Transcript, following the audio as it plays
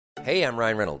Hey, I'm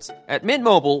Ryan Reynolds. At Mint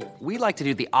Mobile, we like to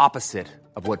do the opposite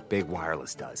of what Big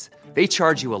Wireless does. They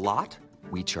charge you a lot,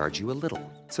 we charge you a little.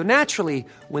 So naturally,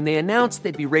 when they announced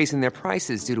they'd be raising their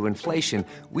prices due to inflation,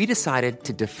 we decided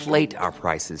to deflate our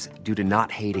prices due to not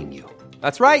hating you.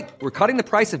 That's right. We're cutting the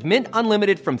price of Mint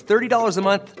Unlimited from $30 a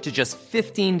month to just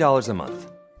 $15 a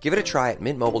month. Give it a try at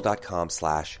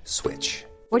mintmobile.com/switch.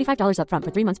 $45 up front for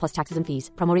 3 months plus taxes and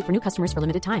fees. Promo rate for new customers for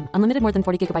limited time. Unlimited more than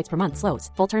 40 gigabytes per month. Slows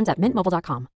full terms at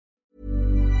mintmobile.com.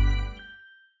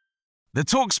 The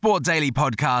TalkSport Daily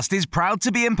podcast is proud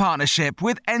to be in partnership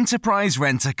with Enterprise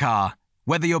Rent-A-Car.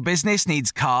 Whether your business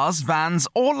needs cars, vans,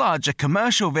 or larger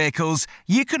commercial vehicles,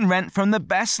 you can rent from the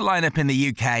best lineup in the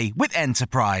UK with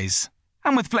Enterprise.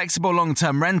 And with flexible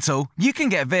long-term rental, you can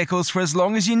get vehicles for as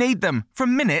long as you need them,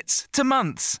 from minutes to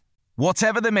months.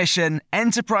 Whatever the mission,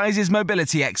 Enterprise's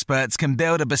mobility experts can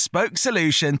build a bespoke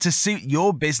solution to suit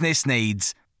your business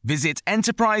needs. Visit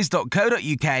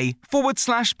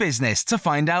enterprise.co.uk/business to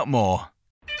find out more.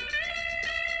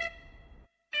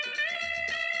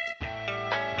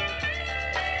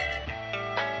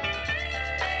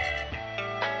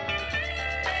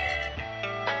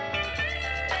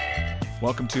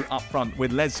 Welcome to Upfront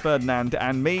with Les Ferdinand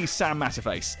and me, Sam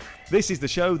Matterface. This is the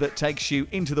show that takes you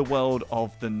into the world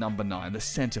of the number 9, the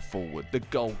centre forward, the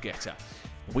goal getter.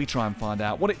 We try and find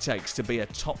out what it takes to be a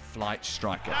top-flight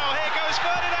striker. Now here goes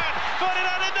Ferdinand!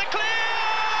 Ferdinand in the clear!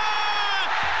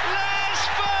 Les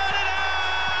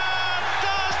Ferdinand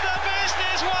does the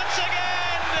business once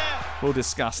again! We'll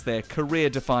discuss their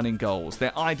career-defining goals,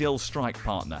 their ideal strike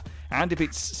partner, and if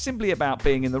it's simply about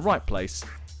being in the right place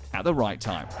at the right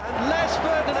time. And Les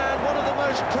Ferdinand, one of the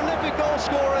most prolific goal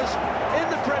scorers in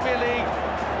the Premier League,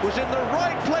 was in the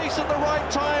right place at the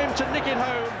right time to nick it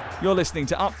home. You're listening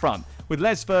to Upfront with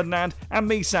Les Ferdinand and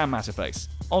me, Sam Matterface,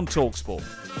 on TalkSport.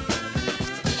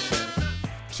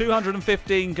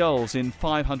 215 goals in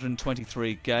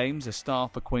 523 games, a star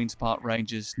for Queen's Park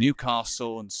Rangers,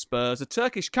 Newcastle and Spurs, a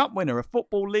Turkish Cup winner, a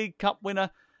Football League Cup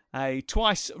winner, a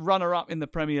twice runner-up in the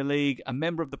Premier League, a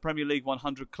member of the Premier League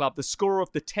 100 club, the scorer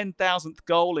of the 10,000th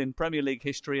goal in Premier League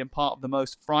history and part of the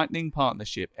most frightening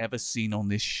partnership ever seen on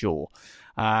this shore.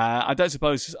 I don't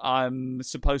suppose I'm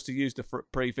supposed to use the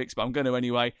prefix, but I'm going to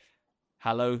anyway.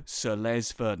 Hello, Sir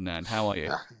Les Ferdinand. How are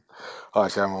you? Hi,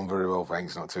 Sam. I'm very well,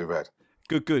 thanks. Not too bad.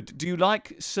 Good. Do you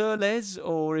like Sir Les,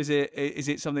 or is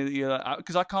it something that you like?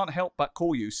 Because I can't help but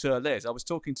call you Sir Les. I was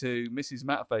talking to Mrs.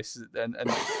 Matterface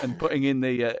and putting in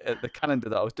the calendar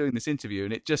that I was doing this interview,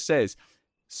 and it just says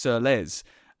Sir Les.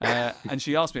 And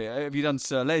she asked me, have you done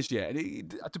Sir Les yet?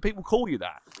 Do people call you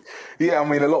that? Yeah, I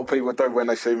mean, a lot of people don't, when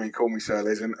they see me, call me Sir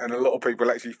Les, and a lot of people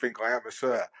actually think I am a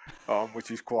Sir, which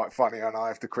is quite funny, and I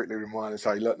have to quickly remind and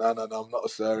say, look, no, I'm not a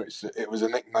Sir. It was a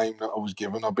nickname that I was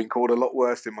given. I've been called a lot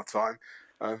worse in my time,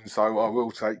 so I will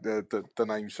take the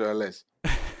name Sir Les.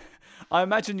 I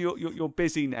imagine you're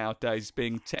busy nowadays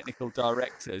being technical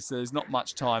director, so there's not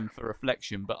much time for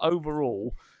reflection, but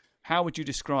overall, how would you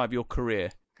describe your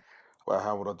career? Well,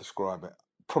 how would I describe it?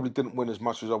 Probably didn't win as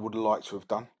much as I would have liked to have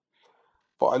done.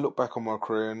 But I look back on my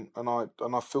career and I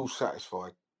feel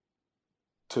satisfied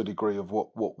to a degree of what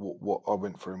I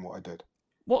went through and what I did.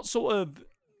 What sort of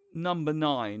number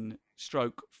 9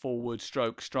 stroke forward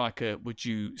stroke striker would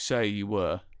you say you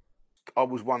were? I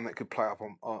was one that could play up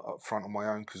front on my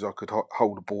own because I could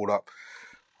hold the ball up.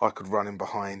 I could run in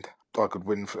behind. I could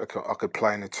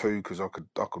play in a 2 because I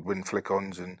could win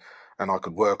flick-ons and I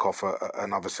could work off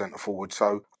another centre forward.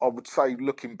 So I would say,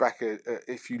 looking back at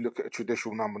if you look at a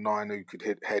traditional number 9 who could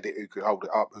head it, who could hold it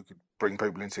up, who could bring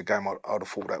people into the game, I'd have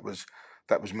thought that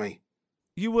was me.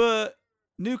 You were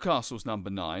Newcastle's number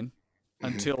 9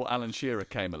 until Alan Shearer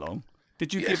came along.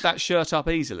 Did you give that shirt up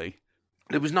easily?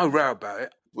 There was no row about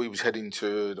it. We was heading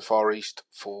to the Far East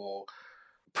for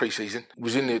pre-season.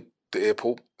 Was in the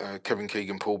airport. Kevin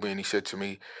Keegan pulled me and he said to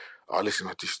me, listen,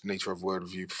 I just need to have a word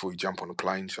with you before you jump on the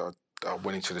plane. So I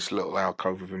went into this little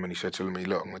alcove with him and he said to me,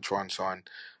 look, I'm going to try and sign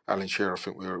Alan Shearer. I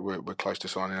think we're close to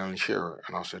signing Alan Shearer.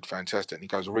 And I said, fantastic. And he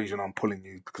goes, the reason I'm pulling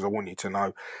you because I want you to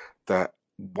know that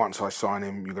once I sign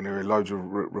him, you're going to hear loads of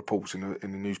reports in the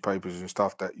newspapers and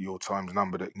stuff that your time's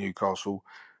numbered at Newcastle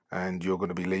and you're going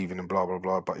to be leaving and blah, blah,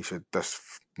 blah. But he said,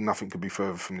 nothing could be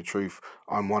further from the truth.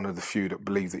 I'm one of the few that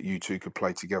believe that you two could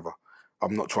play together.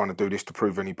 I'm not trying to do this to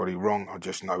prove anybody wrong. I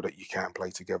just know that you can play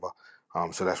together.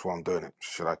 So that's why I'm doing it. I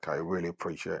said, okay, I really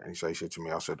appreciate it. And he said to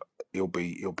me, I said, he'll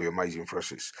be amazing for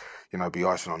us. It's, be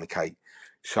icing on the cake.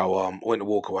 So I went to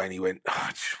walk away and he went,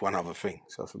 just one other thing.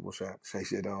 So I said, what's that? So he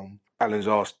said, Alan's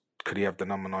asked, could he have the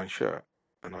number 9 shirt?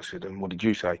 And I said, and what did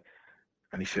you say?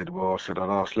 And he said, well, I said, I'd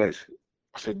ask Les.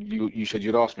 I said, you said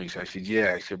you'd ask me. So he said,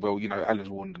 yeah. He said, well, Alan's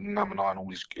worn number 9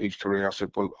 all his career. I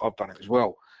said, well, I've done it as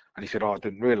well. And he said, oh, I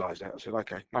didn't realise that. I said,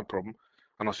 okay, no problem.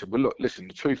 And I said, well, look, listen,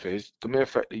 the truth is, the mere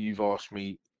fact that you've asked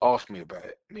me about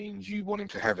it means you want him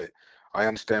to have it. I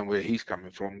understand where he's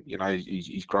coming from.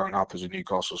 He's grown up as a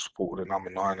Newcastle supporter. The number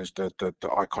 9 is the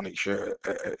iconic shirt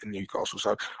at Newcastle.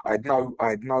 So I had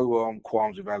no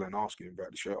qualms with Alan asking him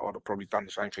about the shirt. I'd have probably done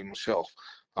the same thing myself.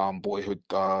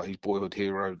 His boyhood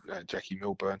hero, Jackie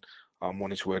Milburn,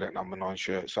 wanted to wear that number 9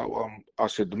 shirt. So I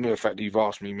said, the mere fact that you've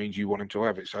asked me means you want him to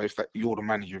have it. So if you're the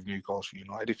manager of Newcastle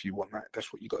United, if you want that,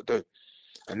 that's what you got to do.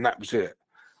 And that was it.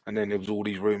 And then there was all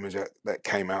these rumours that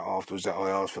came out afterwards that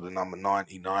I asked for the number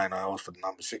 99, I asked for the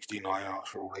number 69, I asked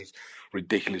for all these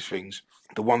ridiculous things.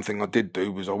 The one thing I did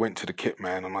do was I went to the kit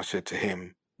man and I said to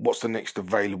him, what's the next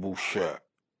available shirt?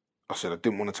 I said, I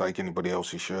didn't want to take anybody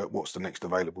else's shirt. What's the next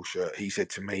available shirt? He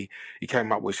said to me, he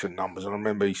came up with some numbers. And I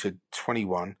remember he said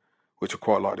 21, which I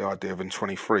quite like the idea of, and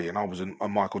 23. And I was a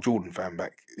Michael Jordan fan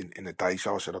back in the day.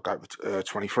 So I said, I'll go with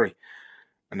 23.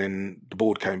 And then the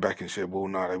board came back and said, well,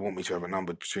 no, they want me to have a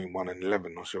number between 1 and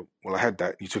 11. I said, well, I had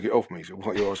that. You took it off me. He said,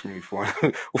 what are you asking me for?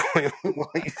 Why are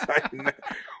you saying that?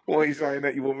 Why are you saying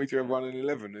that you want me to have 1 and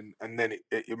 11? And then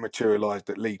it materialised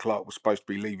that Lee Clark was supposed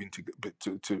to be leaving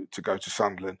to go to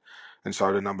Sunderland. And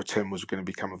so the number 10 was going to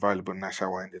become available. And that's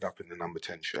how I ended up in the number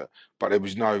 10 shirt. But there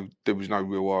was no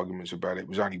real arguments about it. It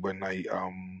was only when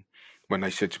they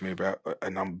said to me about a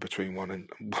number between 1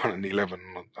 and 11.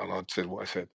 And I said what I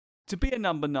said. To be a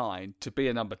number 9, to be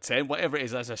a number 10, whatever it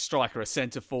is as a striker, a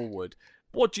centre forward,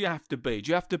 what do you have to be?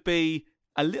 Do you have to be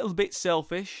a little bit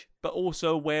selfish, but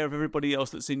also aware of everybody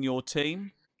else that's in your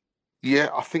team? Yeah,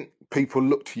 I think people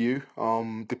look to you,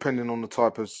 depending on the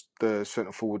type of the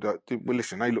centre forward. Well,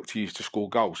 listen, they look to you to score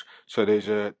goals. So there's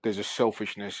a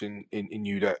selfishness in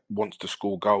you that wants to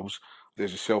score goals.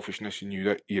 There's a selfishness in you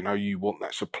that you want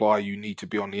that supply. You need to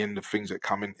be on the end of things that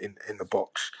come in the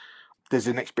box. There's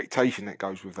an expectation that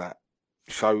goes with that.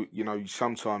 So,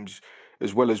 sometimes,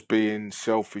 as well as being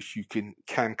selfish, you can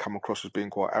come across as being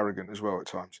quite arrogant as well at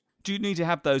times. Do you need to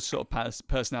have those sort of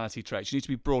personality traits? You need to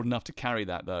be broad enough to carry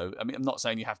that, though. I mean, I'm not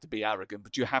saying you have to be arrogant,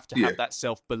 but you have to have that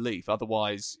self-belief.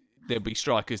 Otherwise, there'll be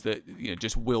strikers that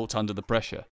just wilt under the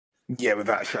pressure. Yeah,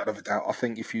 without a shadow of a doubt. I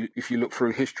think if you look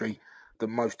through history, the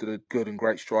most of the good and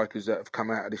great strikers that have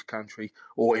come out of this country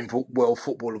or in world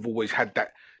football have always had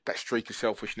that streak of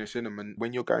selfishness in them. And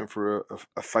when you're going through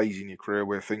a phase in your career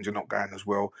where things are not going as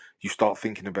well, you start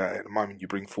thinking about it. The moment you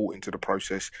bring thought into the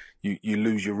process, you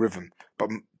lose your rhythm.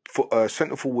 But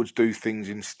centre forwards do things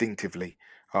instinctively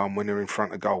when they're in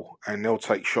front of goal, and they'll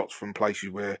take shots from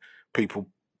places where people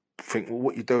think, well,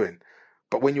 what are you doing?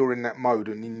 But when you're in that mode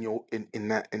and in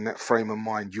that frame of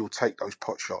mind, you'll take those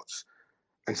pot shots.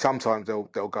 And sometimes they'll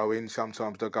go in,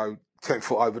 sometimes they'll go 10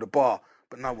 foot over the bar,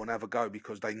 but no one ever go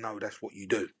because they know that's what you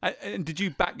do. And did you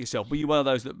back yourself? Were you one of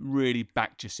those that really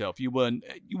backed yourself? You weren't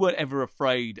ever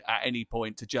afraid at any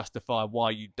point to justify why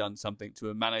you'd done something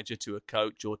to a manager, to a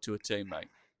coach, or to a teammate?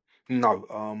 No,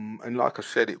 and like I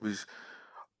said,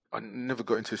 I never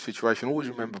got into a situation. I always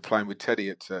remember playing with Teddy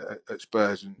at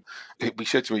Spurs, and we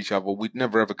said to each other, we'd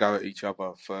never ever go at each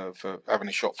other for having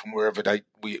a shot from wherever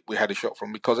we had a shot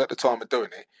from, because at the time of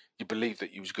doing it, you believed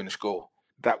that you was going to score.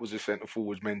 That was a centre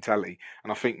forward's mentality,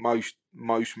 and I think most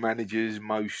managers,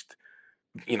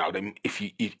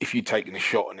 if you'd taken a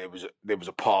shot and there was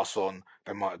a pass on,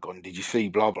 they might have gone, "Did you see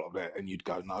blah blah blah?" And you'd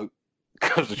go, "No."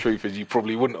 Because the truth is, you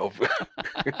probably wouldn't have.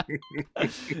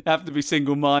 Have to be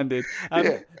single-minded.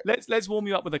 Yeah. Let's warm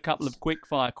you up with a couple of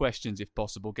quick-fire questions, if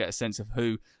possible. Get a sense of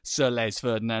who Sir Les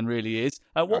Ferdinand really is.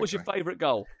 What was your favourite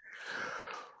goal?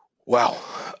 Wow,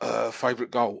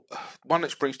 favourite goal. One that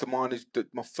springs to mind is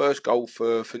my first goal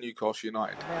for Newcastle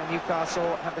United. Now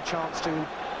Newcastle have the chance to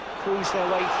cruise their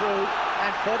way through,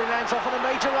 and Ferdinand's off on a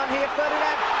major run here.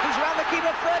 Ferdinand, he's round the keeper.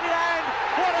 Ferdinand,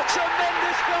 what a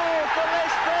tremendous goal for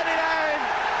Les Ferdinand,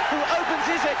 who opens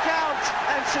his account,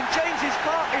 and St James's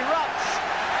Park erupts,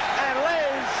 and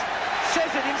Les says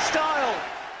it in style.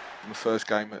 My first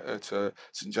game at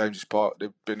St James's Park,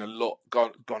 there'd been a lot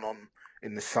gone on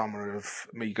in the summer of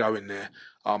me going there,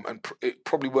 and it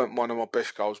probably weren't one of my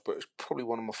best goals, but it's probably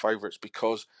one of my favourites,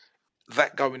 because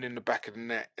that going in the back of the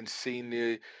net and seeing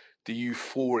the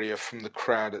euphoria from the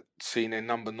crowd at seeing their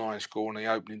number 9 score on the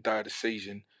opening day of the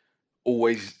season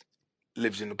always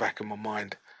lives in the back of my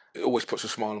mind. It always puts a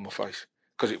smile on my face,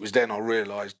 because it was then I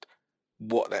realised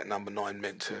what that number 9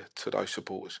 meant to those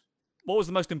supporters. What was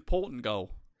the most important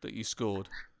goal that you scored?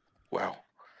 Well,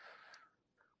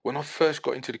 when I first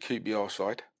got into the QPR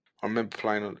side, I remember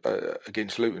playing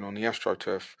against Luton on the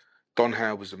AstroTurf. Don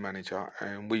Howe was the manager,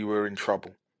 and we were in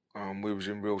trouble. We was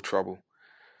in real trouble,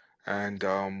 and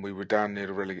we were down near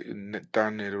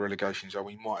the relegation zone.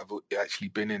 We might have actually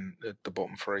been in the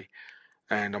bottom three,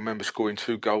 and I remember scoring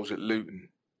 2 goals at Luton.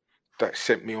 That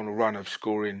sent me on a run of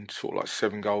scoring sort of like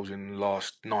 7 goals in the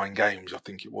last 9 games, I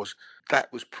think it was.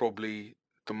 That was probably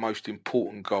the most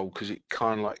important goal because it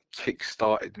kind of like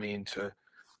kick-started me into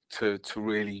to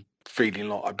really feeling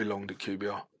like I belonged at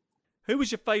QBR. Who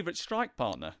was your favourite strike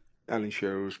partner? Alan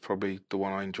Shearer was probably the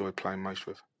one I enjoyed playing most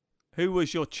with. Who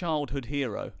was your childhood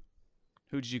hero?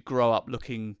 Who did you grow up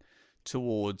looking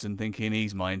towards and thinking,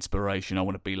 he's my inspiration, I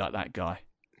want to be like that guy?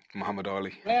 Muhammad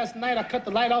Ali. Last night I cut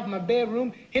the light off in my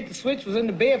bedroom, hit the switch, was in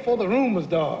the bed before the room was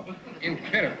dark.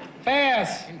 Incredible.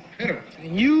 Fast. Incredible.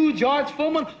 And you, George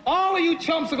Foreman, all of you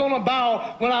chumps are gonna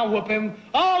bow when I whoop him.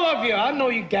 All of you. I know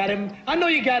you got him. I know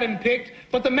you got him picked,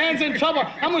 but the man's in trouble.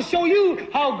 I'm gonna show you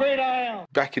how great I am.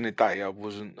 Back in the day, I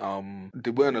wasn't.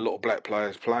 There weren't a lot of black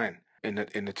players playing in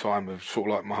the time of sort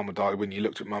of like Muhammad Ali. When you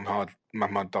looked at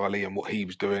Muhammad Ali and what he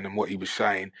was doing and what he was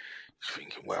saying, you're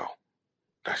thinking, well,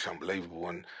 that's unbelievable.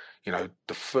 And, you know,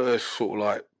 the first sort of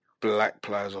like black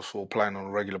players I saw playing on a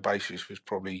regular basis was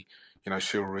probably, you know,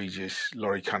 Cyril Regis,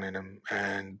 Laurie Cunningham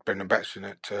and Brendan Batson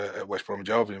at West Bromwich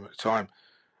Albion at the time.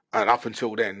 And up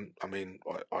until then, I mean,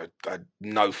 I had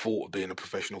no thought of being a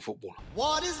professional footballer.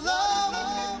 What is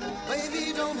love?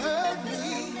 Baby, don't hurt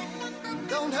me.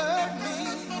 Don't hurt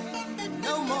me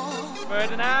no more.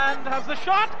 Ferdinand has the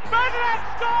shot. Ferdinand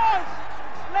scores!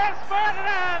 Les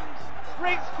Ferdinand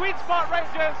brings Queen's Park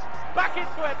Rangers back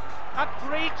into it at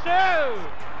 3-2.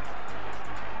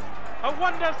 A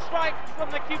wonder strike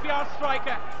from the QPR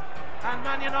striker, and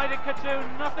Man United could do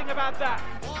nothing about that.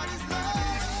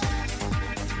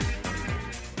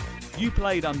 You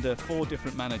played under 4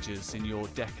 different managers in your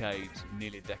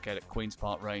nearly a decade at Queen's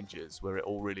Park Rangers, where it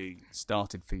all really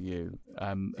started for you.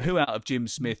 Who out of Jim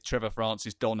Smith, Trevor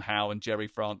Francis, Don Howe and Jerry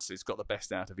Francis got the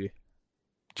best out of you?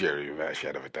 Jerry, without a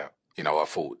shadow of a doubt. You know, I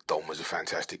thought Don was a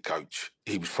fantastic coach.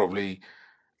 He was probably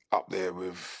up there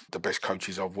with the best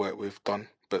coaches I've worked with, Don.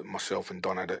 But myself and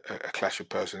Don had a clash of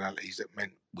personalities that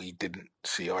meant we didn't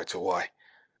see eye to eye.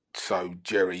 So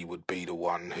Jerry would be the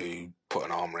one who put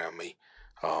an arm around me.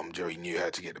 Jerry knew how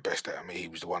to get the best out of me. He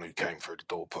was the one who came through the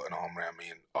door, put an arm around me,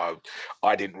 and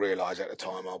I didn't realise at the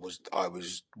time I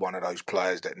was one of those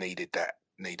players that needed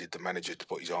the manager to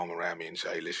put his arm around me and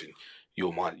say, listen,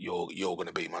 you're going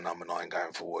to be my number 9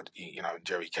 going forward. You know, and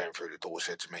Jerry came through the door,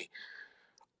 said to me,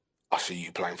 I see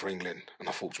you playing for England. And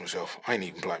I thought to myself, I ain't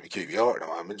even playing for QPR at the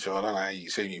moment, so I don't know how you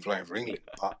see me playing for England.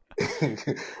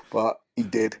 But he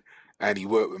did, and he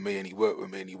worked with me, and he worked with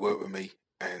me, and he worked with me,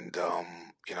 and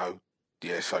you know.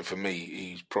 Yeah, so for me,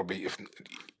 he's probably, if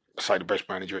I say the best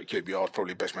manager at QPR,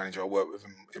 probably the best manager I worked with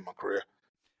in my career.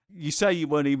 You say you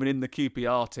weren't even in the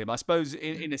QPR team. I suppose,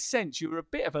 in a sense, you were a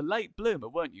bit of a late bloomer,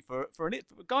 weren't you? For a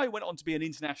guy who went on to be an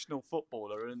international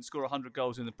footballer and score 100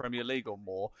 goals in the Premier League or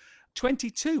more,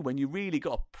 22 when you really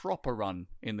got a proper run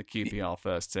in the QPR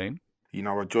first team. You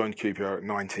know, I joined QPR at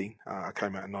 19. I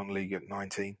came out of non-league at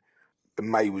 19.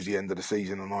 May was the end of the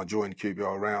season, and I joined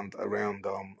QPR around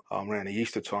the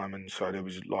Easter time, and so there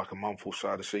was like a month or so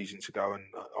of the season to go, and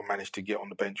I managed to get on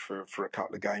the bench for a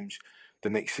couple of games. The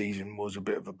next season was a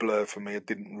bit of a blur for me. I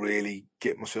didn't really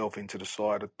get myself into the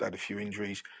side. I had a few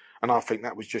injuries, and I think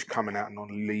that was just coming out of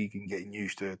non-league and getting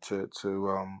used to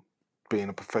being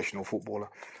a professional footballer.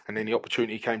 And then the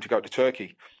opportunity came to go to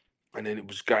Turkey, and then it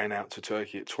was going out to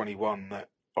Turkey at 21 that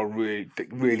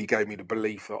really gave me the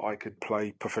belief that I could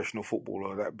play professional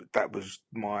football. That was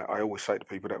my. I always say to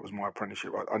people that was my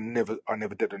apprenticeship. I never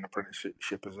did an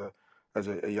apprenticeship as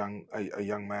a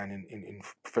young man in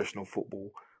professional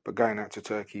football. But going out to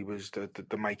Turkey was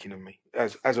the making of me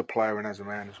as a player and as a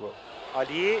man as well.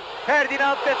 Ali,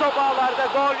 Ferdinand ve top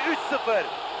ağlarda gol 3-0.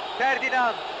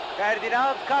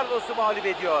 Ferdinand Carlos'u mağlup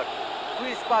ediyor.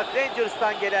 Queen's Park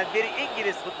Rangers'tan gelen bir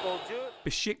İngiliz futbolcu.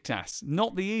 Besiktas,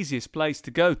 not the easiest place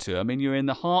to go to. I mean, you're in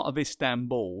the heart of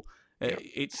Istanbul. Yep.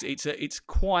 It's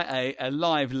quite a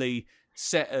lively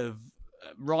set of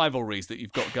rivalries that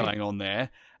you've got going on there.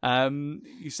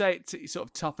 You say it sort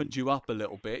of toughened you up a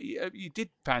little bit. You did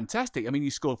fantastic. I mean,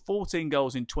 you scored 14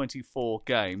 goals in 24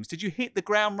 games. Did you hit the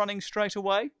ground running straight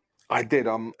away? I did.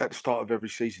 At the start of every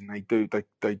season, they do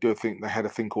a thing. They had a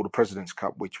thing called the President's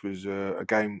Cup, which was a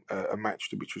match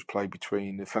which was played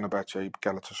between Fenerbahce,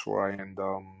 Galatasaray, and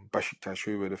Besiktas,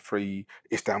 who were the 3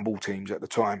 Istanbul teams at the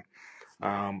time.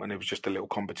 And it was just a little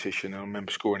competition. And I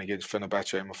remember scoring against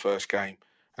Fenerbahce in my first game,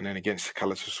 and then against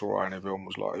Galatasaray, and everyone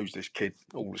was like, "Who's this kid?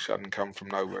 All of a sudden, come from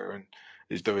nowhere and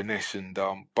is doing this?" And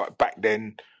but back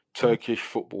then, Turkish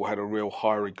football had a real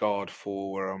high regard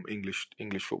for English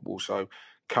football. So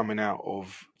coming out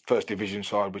of First Division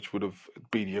side, which would have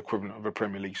been the equivalent of a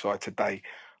Premier League side today.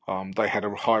 They had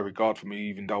a high regard for me,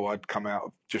 even though I'd come out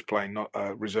of just playing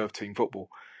reserve team football.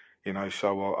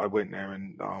 So I went there,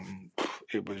 and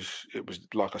it was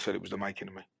like I said, it was the making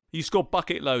of me. You scored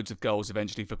bucket loads of goals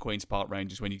eventually for Queen's Park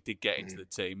Rangers when you did get into the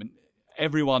team, and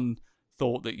everyone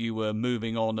thought that you were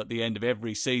moving on at the end of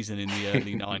every season in the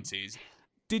early 90s.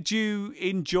 Did you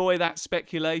enjoy that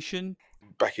speculation?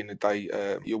 Back in the day,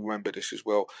 you'll remember this as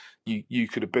well. You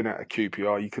could have been at a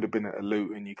QPR, you could have been at a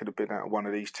Luton, you could have been at one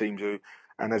of these teams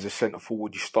and as a centre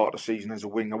forward, you start the season as a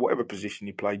winger, whatever position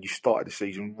you played, you started the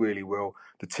season really well.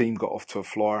 The team got off to a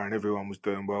flyer and everyone was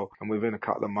doing well. And within a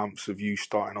couple of months of you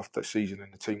starting off that season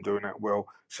and the team doing that well,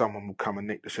 someone will come and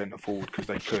nick the centre forward because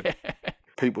they could.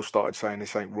 People started saying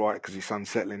this ain't right because it's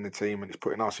unsettling the team and it's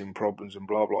putting us in problems and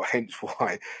blah, blah. Hence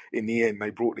why, in the end,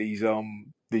 they brought these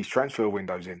transfer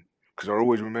windows in. Because I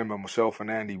always remember myself and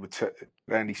Andy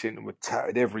Sinton were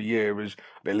touted every year as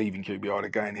they're leaving QPR, they're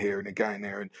going here and they're going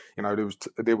there. And,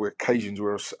 there were occasions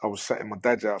where I was sat in my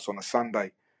dad's house on a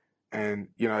Sunday and,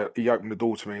 he opened the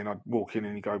door to me and I'd walk in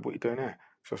and he'd go, "What are you doing there?"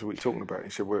 So I said, "What are you talking about?" He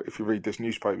said, "Well, if you read this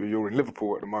newspaper, you're in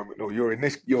Liverpool at the moment, or you're in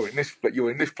this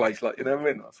place, like, you know what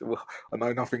I mean?" I said, "Well, I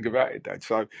know nothing about it, Dad."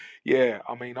 So, yeah,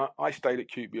 I stayed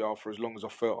at QPR for as long as I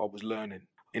felt I was learning.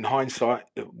 In hindsight,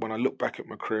 when I look back at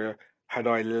my career, had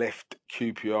I left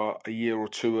QPR a year or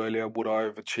two earlier, would I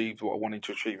have achieved what I wanted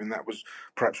to achieve? And that was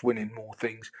perhaps winning more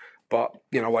things. But,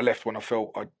 I left when I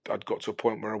felt I'd got to a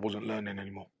point where I wasn't learning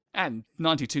anymore. And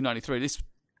 92-93, this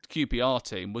QPR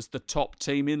team was the top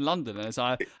team in London. As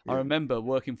I remember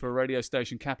working for a radio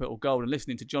station, Capital Gold, and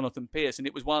listening to Jonathan Pearce, and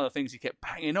it was one of the things he kept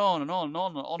banging on and on and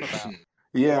on and on about.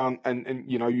 Yeah, and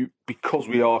because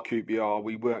we are QPR,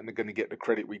 we weren't going to get the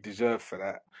credit we deserve for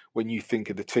that. When you think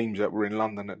of the teams that were in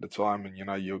London at the time, and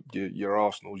your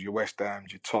Arsenals, your West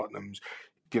Hams, your Tottenhams,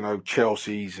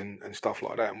 Chelsea's and stuff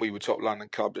like that, and we were top London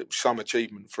club. It was some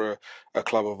achievement for a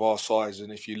club of our size,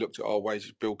 and if you looked at our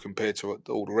wages bill compared to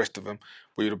all the rest of them,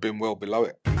 we would have been well below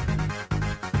it.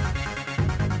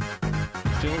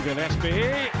 Still Gillespie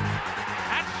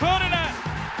and Ferdinand.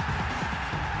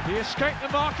 He escaped the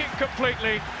marking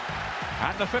completely,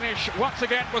 and the finish once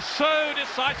again was so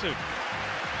decisive.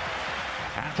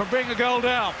 And from being a goal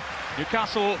down,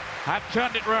 Newcastle have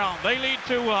turned it round. They lead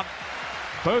 2-1.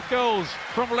 Both goals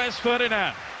from Les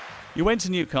Ferdinand. You went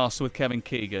to Newcastle with Kevin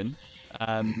Keegan,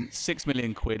 £6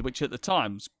 million, which at the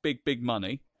time was big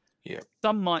money. Yeah.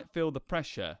 Some might feel the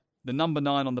pressure. The number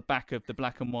 9 on the back of the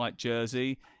black and white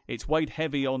jersey. It's weighed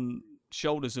heavy on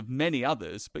shoulders of many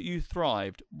others, but you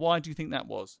thrived. Why do you think that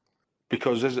was?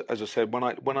 Because as I said, when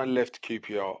I left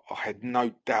QPR, I had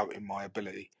no doubt in my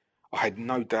ability. I had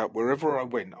no doubt wherever I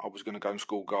went, I was going to go and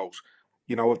score goals.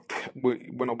 When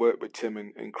I worked with Tim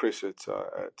and Chris at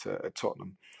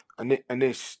Tottenham, and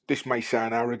this may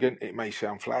sound arrogant, it may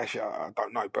sound flashy, I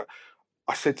don't know, but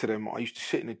I said to them, I used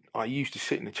to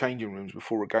sit in the changing rooms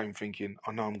before a game thinking,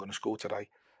 I know I'm going to score today.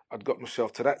 I'd got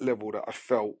myself to that level that I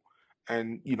felt.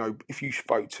 And, if you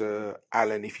spoke to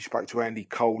Alan, if you spoke to Andy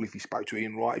Cole, if you spoke to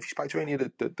Ian Wright, if you spoke to any of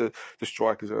the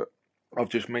strikers that I've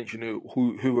just mentioned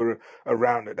who were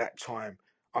around at that time,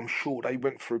 I'm sure they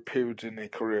went through periods in their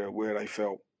career where they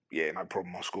felt, yeah, no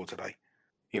problem, I'll score today.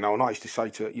 And I used to say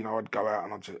to, I'd go out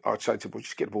and I'd say to them,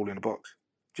 just get the ball in the box.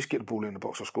 Just get the ball in the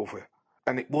box, I'll score for you.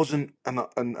 And it wasn't, and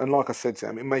like I said to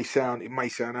them, it may sound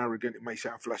arrogant, it may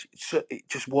sound flashy. It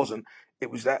just wasn't.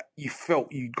 It was that you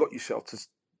felt you got yourself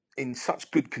in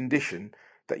such good condition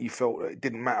that you felt that it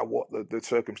didn't matter what the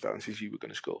circumstances, you were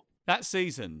going to score. That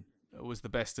season was the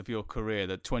best of your career,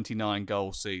 the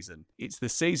 29-goal season. It's the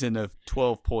season of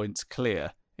 12 points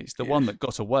clear. It's the one that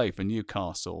got away for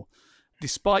Newcastle.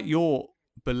 Despite your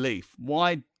belief,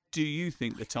 why do you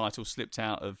think the title slipped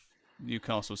out of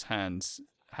Newcastle's hands,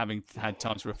 having had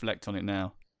time to reflect on it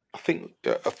now? I think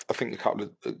a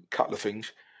couple of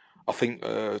things. I think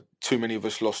too many of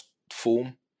us lost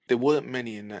form. There weren't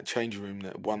many in that changing room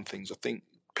that won things. I think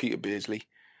Peter Beardsley,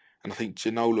 and I think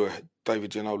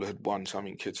David Ginola had won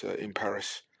something in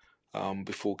Paris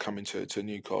before coming to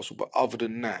Newcastle. But other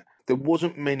than that, there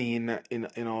wasn't many in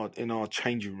our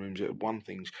changing rooms that had won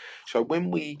things. So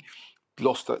when we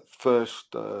lost that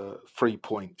first 3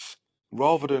 points,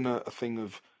 rather than a thing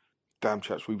of, damn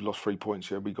chaps, we've lost 3 points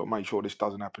here, we got to make sure this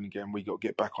doesn't happen again, we got to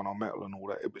get back on our mettle and all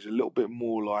that. It was a little bit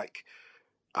more like,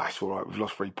 it's all right, we've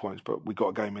lost 3 points, but we got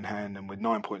a game in hand, and with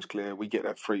 9 points clear, we get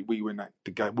that 3, we win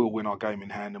the game, we'll win our game in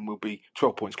hand, and we'll be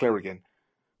 12 points clear again,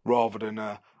 rather than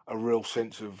a real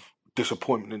sense of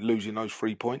disappointment in losing those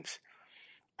 3 points.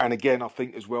 And again, I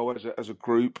think as well, as a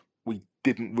group, we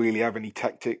didn't really have any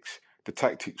tactics. The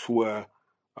tactics were,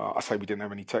 I say we didn't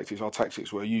have any tactics. Our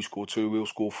tactics were you score 2, we'll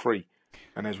score 3.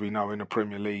 And as we know in the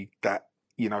Premier League, that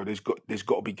there's got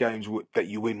to be games that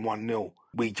you win 1-0.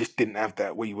 We just didn't have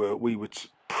that. We were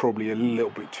probably a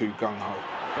little bit too gung ho.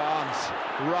 Barnes,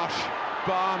 rush,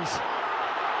 Barnes.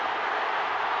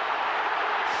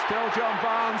 Still John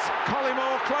Barnes,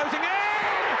 Collymore closing in!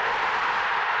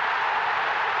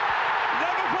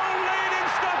 Liverpool lead in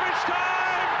stoppage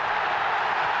time!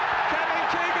 Kevin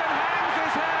Keegan hangs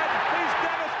his head, he's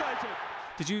devastated.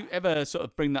 Did you ever sort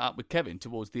of bring that up with Kevin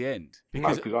towards the end?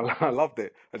 Because I loved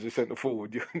it as a centre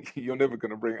forward. You're never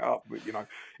going to bring it up, but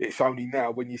it's only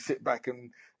now when you sit back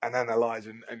and analyse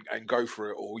and go for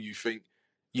it, or you think,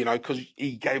 because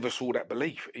he gave us all that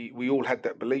belief. We all had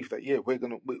that belief that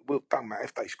we'll done that.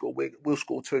 If they score, we'll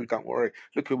score 2. Don't worry.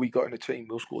 Look who we got in the team.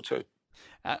 We'll score 2.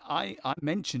 I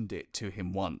mentioned it to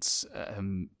him once,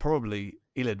 probably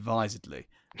ill-advisedly.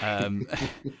 And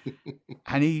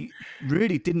he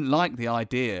really didn't like the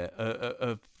idea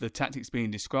of the tactics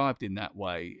being described in that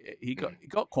way. He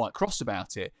got quite cross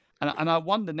about it. And I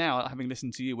wonder now, having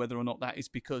listened to you, whether or not that is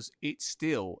because it's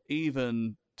still,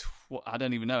 even, I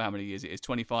don't even know how many years it is,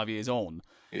 25 years on,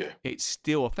 it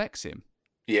still affects him.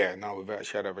 Yeah, no, without a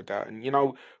shadow of a doubt. And,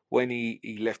 when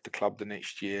he left the club the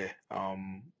next year,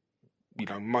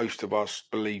 most of us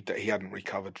believed that he hadn't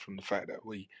recovered from the fact that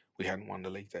we hadn't won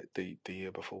the league the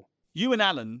year before. You and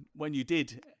Alan, when you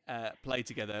did play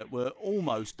together, were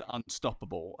almost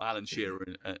unstoppable, Alan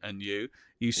Shearer and you.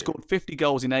 You scored 50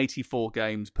 goals in 84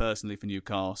 games personally for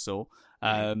Newcastle.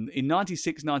 In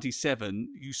 96-97,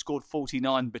 you scored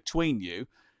 49 between you.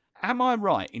 Am I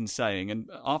right in saying, and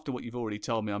after what you've already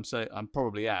told me, I'm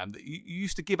probably am, that you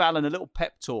used to give Alan a little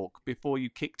pep talk before you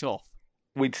kicked off?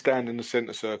 We'd stand in the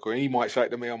centre circle, and he might say it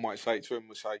to me, I might say it to him,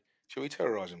 we'd say, shall we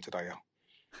terrorise him today, Al?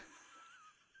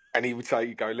 And he would say,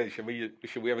 "You go, Len, should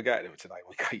we ever go at him today?"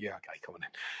 We go, "Yeah, okay, come on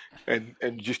in."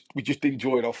 And we just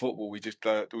enjoyed our football. We just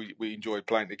we enjoyed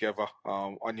playing together.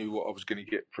 I knew what I was going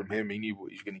to get from him. He knew what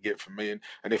he was going to get from me.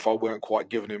 And if I weren't quite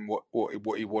giving him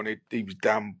what he wanted, he was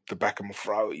down the back of my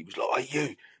throat. He was like,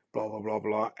 "Hey, you," blah blah blah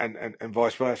blah, and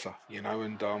vice versa,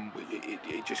 And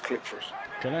it just clicked for us.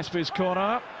 Gillespie's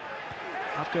corner.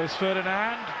 Up goes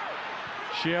Ferdinand.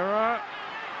 Shearer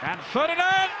and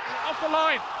Ferdinand off the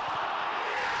line.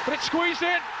 But it's squeezed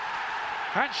in,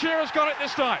 and Shearer's got it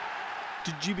this time.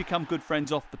 Did you become good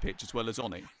friends off the pitch as well as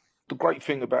on it? The great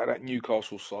thing about that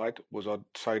Newcastle side was I'd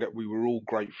say that we were all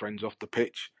great friends off the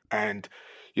pitch. And,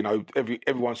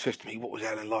 everyone says to me, what was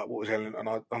Alan like? What was Alan?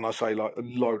 And I say, like, a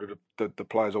load of the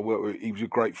players I worked with, he was a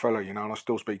great fellow, and I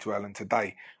still speak to Alan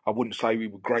today. I wouldn't say we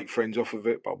were great friends off of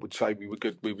it, but I would say we were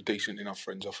good. We were decent enough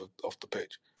friends off the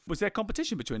pitch. Was there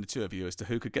competition between the two of you as to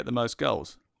who could get the most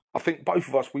goals? I think both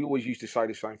of us, we always used to say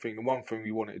the same thing. The one thing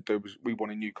we wanted to do was we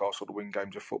wanted Newcastle to win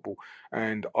games of football.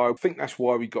 And I think that's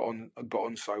why we got on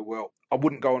so well. I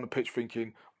wouldn't go on the pitch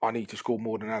thinking, I need to score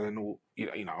more than Alan, or,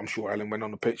 I'm sure Alan went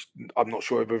on the pitch. I'm not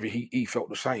sure if he felt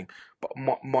the same. But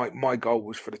my goal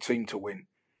was for the team to win.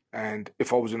 And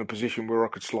if I was in a position where I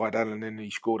could slide Alan in and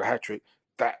he scored a hat-trick,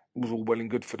 that was all well and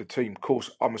good for the team. Of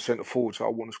course, I'm a centre forward, so I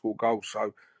want to score goals.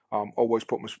 So I always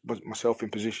put myself in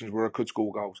positions where I could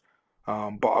score goals.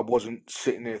 But I wasn't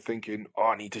sitting there thinking,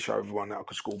 I need to show everyone that I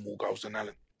could score more goals than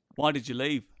Alan. Why did you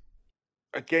leave?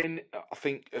 Again, I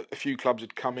think a few clubs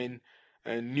had come in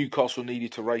and Newcastle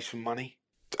needed to raise some money.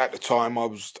 At the time,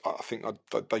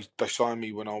 they signed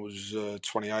me when I was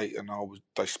 28 and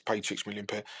they paid £6 million.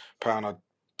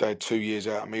 They had 2 years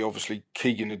out of me. Obviously,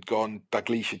 Keegan had gone,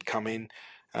 Dalglish had come in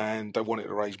and they wanted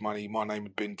to raise money. My name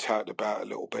had been touted about a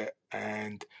little bit.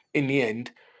 And in the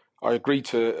end, I agreed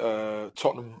to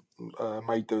Tottenham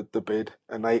made the bid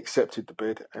and they accepted the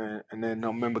bid. And then I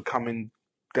remember coming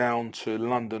down to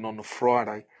London on a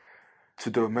Friday to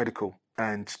do a medical.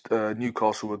 And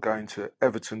Newcastle were going to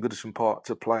Everton, Goodison Park,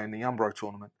 to play in the Umbro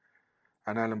tournament.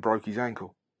 And Alan broke his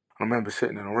ankle. I remember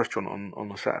sitting in a restaurant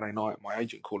on a Saturday night, my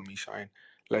agent calling me saying,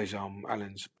 Les,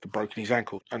 Alan's broken his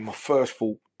ankle. And my first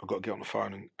thought, I've got to get on the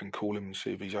phone and call him and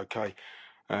see if he's okay.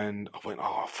 And I went,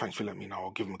 thanks for letting me know.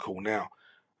 I'll give him a call now.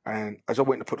 And as I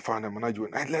went to put the phone down, my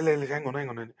agent went, hey, hang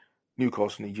on.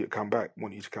 Newcastle need you to come back,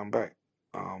 want you to come back.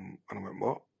 And I went,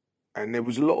 what? And there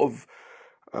was a lot of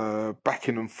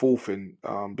backing and forthing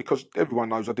because everyone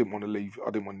knows I didn't want to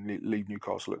leave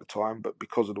Newcastle at the time, but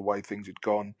because of the way things had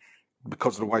gone,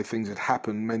 because of the way things had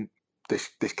happened, meant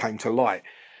this came to light.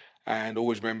 And I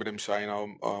always remember them saying,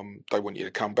 they want you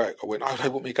to come back. I went, they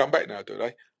want me to come back now, do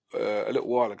they? A little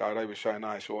while ago, they were saying,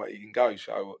 no, it's all right, you can go.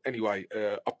 So anyway,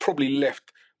 I probably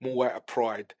left more out of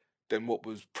pride than what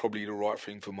was probably the right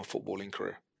thing for my footballing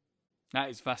career. That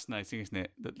is fascinating, isn't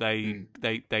it? That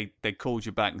they called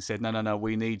you back and said, no,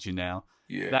 we need you now.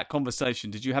 Yeah. That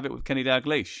conversation, did you have it with Kenny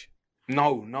Dalglish?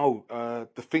 No.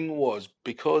 The thing was,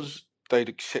 because they'd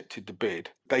accepted the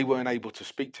bid, they weren't able to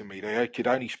speak to me. They could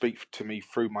only speak to me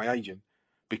through my agent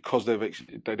because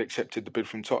they'd accepted the bid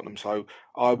from Tottenham. So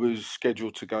I was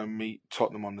scheduled to go and meet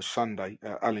Tottenham on the Sunday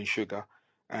at Alan Sugar,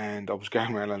 and I was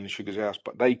going around Alan Sugar's house.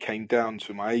 But they came down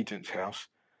to my agent's house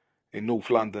in North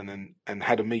London and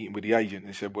had a meeting with the agent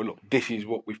and said, well, look, this is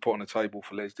what we've put on the table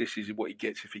for Les. This is what he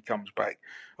gets if he comes back.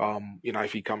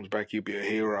 If he comes back, he'll be a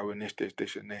hero and this,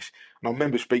 and this. And I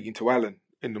remember speaking to Alan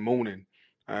in the morning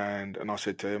and I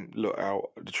said to him, look,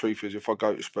 Al, the truth is if I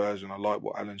go to Spurs and I like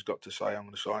what Alan's got to say, I'm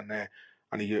going to sign there.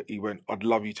 And he went, I'd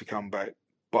love you to come back,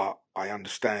 but I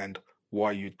understand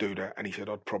why you'd do that. And he said,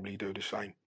 I'd probably do the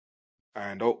same.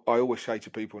 And I always say to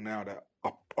people now that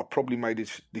I probably made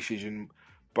this decision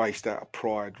based out of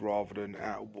pride rather than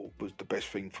out of what was the best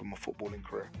thing for my footballing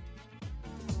career.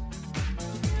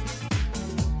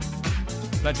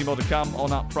 Plenty more to come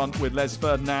on Up Front with Les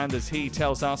Ferdinand as he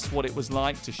tells us what it was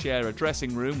like to share a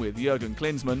dressing room with Jurgen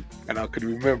Klinsmann. And I could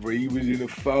remember he was in a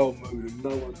foul mood and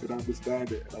no one could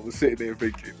understand it. And I was sitting there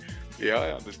thinking, yeah,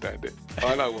 I understand it.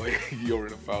 I know why you're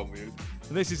in a foul mood.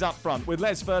 And this is Up Front with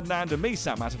Les Ferdinand and me,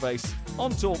 Sam Matterface,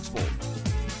 on TalkSport.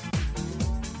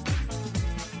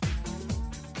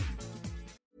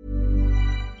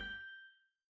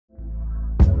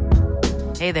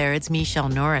 Hey there, it's Michelle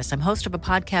Norris. I'm host of a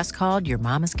podcast called Your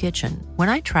Mama's Kitchen. When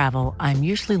I travel, I'm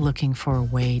usually looking for a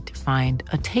way to find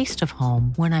a taste of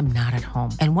home when I'm not at home.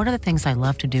 And one of the things I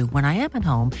love to do when I am at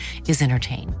home is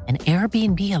entertain. And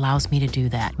Airbnb allows me to do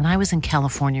that. When I was in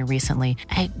California recently,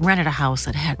 I rented a house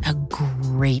that had a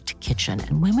great kitchen.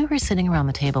 And when we were sitting around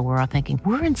the table, we're all thinking,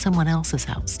 we're in someone else's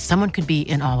house. Someone could be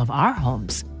in all of our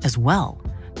homes as well.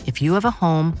 If you have a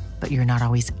home, but you're not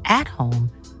always at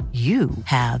home, you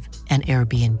have an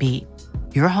Airbnb.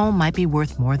 Your home might be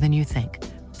worth more than you think.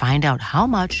 Find out how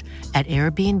much at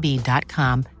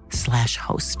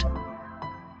airbnb.com/host.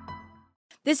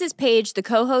 This is Paige, the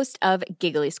co-host of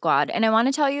Giggly Squad, and I want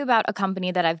to tell you about a company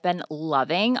that I've been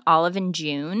loving, Olive &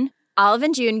 June.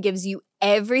 Olive & June gives you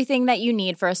everything that you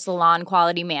need for a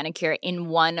salon-quality manicure in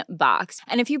one box.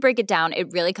 And if you break it down,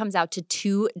 it really comes out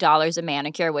to $2 a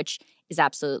manicure, which is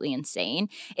absolutely insane.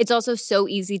 It's also so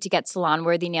easy to get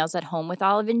salon-worthy nails at home with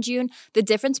Olive & June. The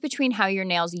difference between how your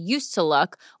nails used to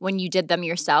look when you did them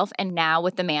yourself and now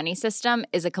with the Mani system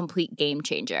is a complete game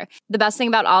changer. The best thing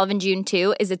about Olive & June,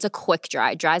 too, is it's a quick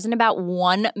dry. Dries in about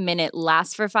 1 minute,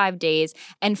 lasts for 5 days,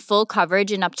 and full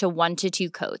coverage in up to 1 to 2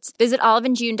 coats. Visit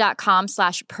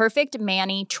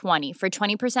oliveandjune.com/perfectmani20 for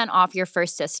 20% off your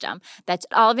first system. That's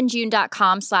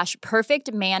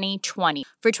oliveandjune.com/perfectmani20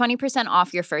 for 20%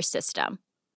 off your first system.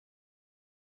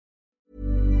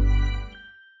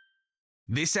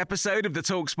 This episode of the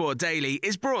TalkSport Daily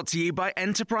is brought to you by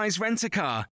Enterprise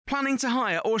Rent-A-Car. Planning to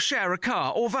hire or share a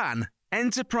car or van?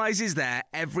 Enterprise is there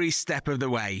every step of the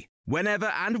way. Whenever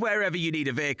and wherever you need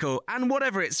a vehicle and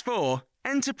whatever it's for,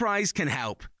 Enterprise can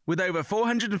help. With over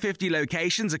 450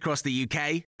 locations across the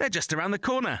UK, they're just around the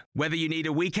corner. Whether you need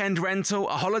a weekend rental,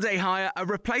 a holiday hire, a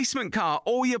replacement car,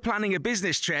 or you're planning a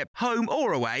business trip, home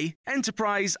or away,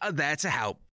 Enterprise are there to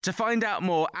help. To find out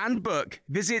more and book,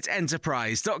 visit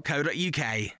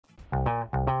enterprise.co.uk.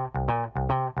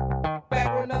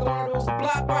 Back with another one of those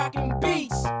block rocking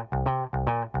beats.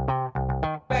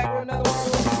 Back with another one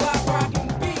of those block rocking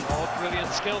beats. Oh,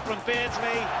 brilliant skill from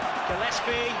Beardsley.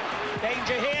 Gillespie,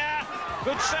 danger here.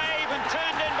 Good save and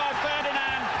turned in by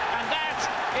Ferdinand. And that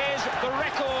is the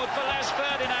record for Les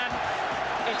Ferdinand.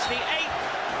 It's the 8th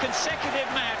consecutive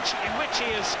match in which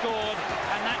he has scored,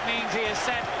 and that means he has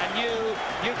set a new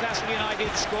Newcastle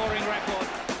United scoring record.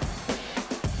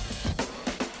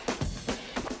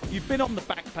 You've been on the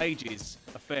back pages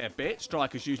a fair bit.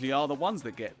 Strikers usually are the ones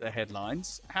that get the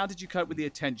headlines. How did you cope with the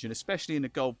attention, especially in a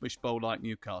goldfish bowl like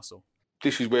Newcastle?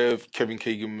 This is where Kevin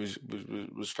Keegan was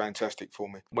fantastic for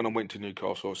me. When I went to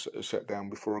Newcastle, I sat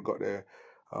down before I got there,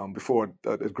 before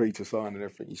I agreed to sign and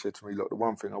everything. He said to me, look, the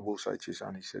one thing I will say to you,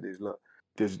 son, he said, is, look,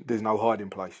 there's no hiding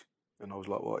place. And I was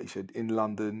like, what? He said, in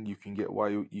London, you can get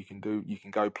away, you can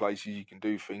go places, you can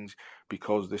do things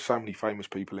because there's so many famous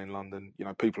people in London. You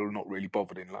know, people are not really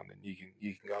bothered in London. You can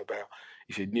go about.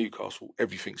 He said, Newcastle,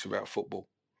 everything's about football.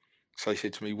 So he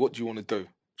said to me, what do you want to do?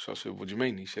 So I said, what do you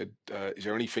mean? He said, is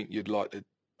there anything you'd like to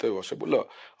do? I said, well, look,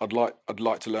 I'd like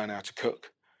to learn how to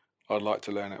cook. I'd like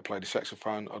to learn how to play the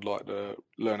saxophone. I'd like to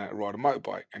learn how to ride a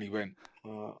motorbike. And he went,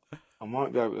 I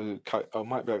might be able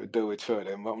to deal with two of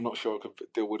them, but I'm not sure I could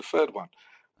deal with the third one.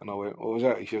 And I went, what was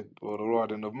that? He said, well, the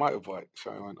riding of a motorbike.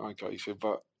 So I went, okay. He said,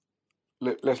 but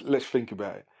let's think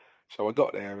about it. So I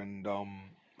got there and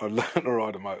I learned to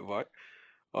ride a motorbike.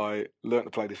 I learned to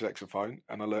play the saxophone,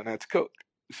 and I learned how to cook.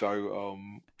 So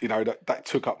that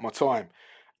took up my time,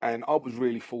 and I was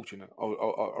really fortunate.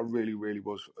 I really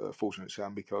was fortunate,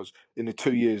 Sam, because in the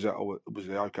 2 years that I was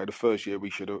there, okay, the first year we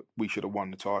should have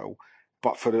won the title,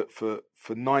 but for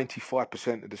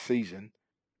 95% of the season,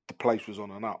 the place was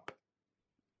on and up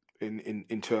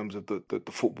in terms of the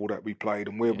football that we played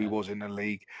and where we was in the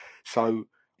league. So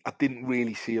I didn't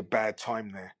really see a bad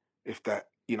time there. If that,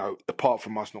 apart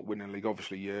from us not winning the league,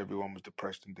 obviously, yeah, everyone was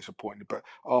depressed and disappointed. But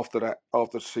after that,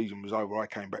 after the season was over, I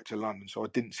came back to London. So I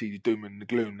didn't see the doom and the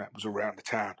gloom that was around the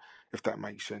town, if that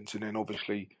makes sense. And then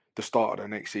obviously the start of the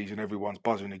next season, everyone's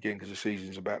buzzing again because the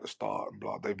season's about to start and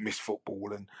blah, they've missed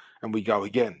football and we go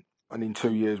again. And in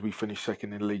 2 years, we finished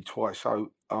second in the league twice.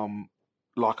 So,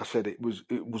 like I said, it was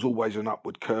always an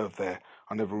upward curve there.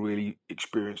 I never really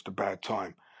experienced a bad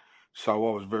time. So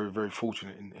I was very, very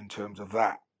fortunate in terms of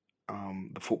that.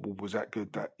 The football was that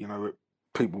good that,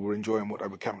 people were enjoying what they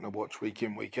were coming to watch week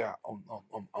in, week out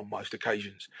on most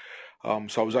occasions.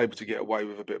 So I was able to get away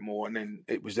with a bit more. And then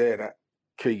it was there that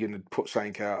Keegan had put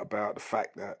something out about the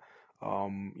fact that,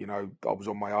 I was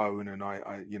on my own and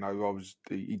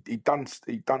he'd done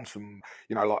some,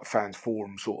 like fans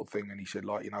forum sort of thing. And he said,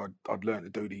 like, I'd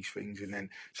learned to do these things. And then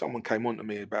someone came on to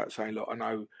me about saying, look, I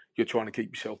know you're trying to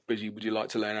keep yourself busy. Would you like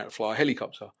to learn how to fly a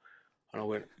helicopter? And I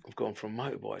went, I've gone from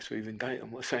motorbikes to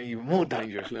I'm saying even more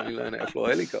dangerous. Let me learn how to fly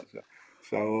a helicopter.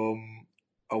 So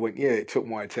I went, yeah, it took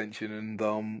my attention and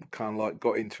kind of like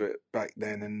got into it back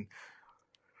then. And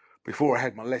before I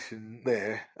had my lesson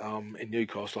there in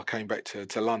Newcastle, I came back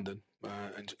to London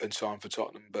and signed for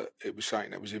Tottenham. But it was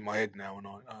something that was in my head now, and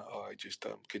I just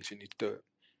continued to do it.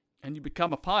 And you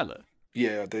become a pilot?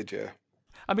 Yeah, I did, yeah.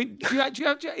 I mean,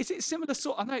 is it similar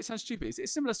sort? I know it sounds stupid. Is it a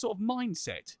similar sort of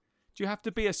mindset? Do you have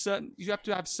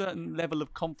to have certain level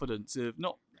of confidence, of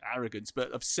not arrogance,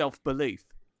 but of self-belief?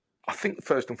 I think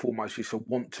first and foremost, you should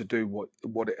want to do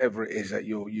whatever it is that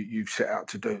you've set out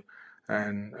to do.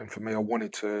 And for me, I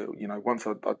wanted to, once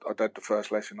I did the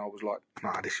first lesson, I was like,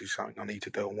 nah, this is something I need to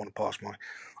do. I want to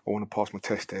pass my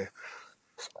test here.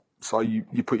 So you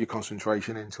put your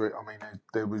concentration into it. I mean,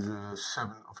 there was there's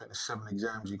 7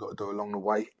 exams you got to do along the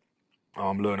way.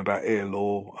 Learn about air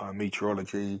law,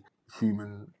 meteorology,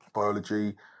 human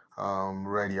biology,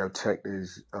 radio tech.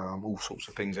 There's all sorts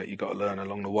of things that you got to learn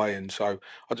along the way. And so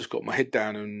I just got my head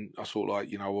down, and I sort of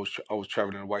like, I was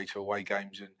travelling away to away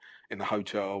games, and in the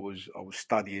hotel I was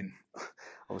studying.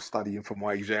 I was studying for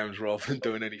my exams rather than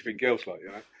doing anything else,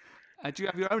 Do you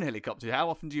have your own helicopter? How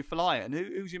often do you fly it? And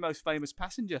who's your most famous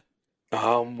passenger?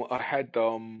 I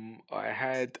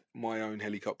had my own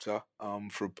helicopter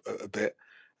for a bit.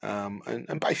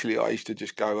 And basically, I used to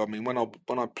just go. I mean, when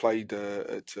I played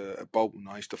at Bolton,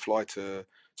 I used to fly to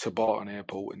Barton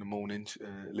Airport in the mornings,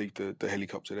 leave the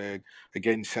helicopter there.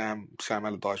 Again, Sam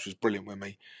Allardyce was brilliant with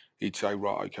me. He'd say,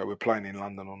 right, okay, we're playing in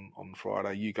London on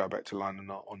Friday. You go back to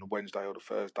London on the Wednesday or the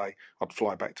Thursday. I'd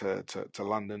fly back to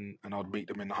London, and I'd meet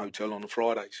them in the hotel on the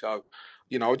Friday. So,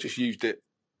 I just used it.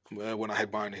 When I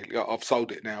had my own helicopter. I've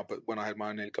sold it now, but when I had my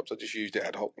own helicopter, I just used it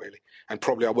ad hoc, really. And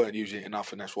probably I weren't using it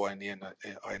enough, and that's why in the end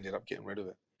I ended up getting rid of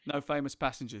it. No famous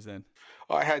passengers then?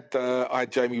 I had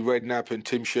Jamie Redknapp and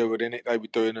Tim Sherwood in it. They were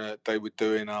doing a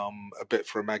bit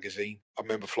for a magazine. I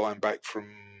remember flying back from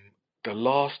the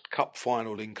last cup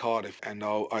final in Cardiff, and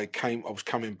I was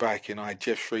coming back, and I had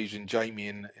Jeff Shreves and Jamie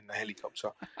in the helicopter,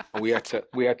 and we had to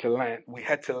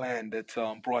land at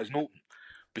Brize Norton.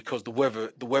 Because the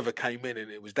weather came in and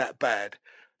it was that bad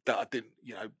that I didn't,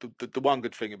 the one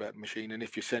good thing about the machine, and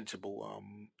if you're sensible,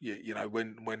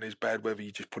 when there's bad weather,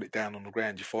 you just put it down on the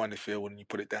ground. You find the field and you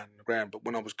put it down on the ground. But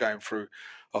when I was going through,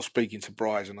 I was speaking to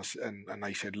Bryce and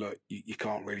they said, look, you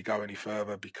can't really go any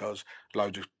further because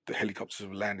loads of the helicopters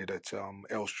have landed at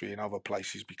Elstree and other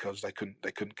places because they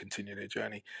couldn't continue their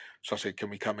journey. So I said, can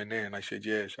we come in there? And they said,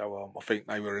 yeah. So I think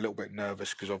they were a little bit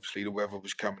nervous because obviously the weather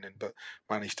was coming in, but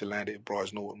managed to land it at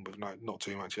Brize Norton with not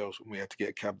too much else, and we had to get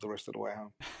a cab the rest of the way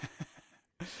home.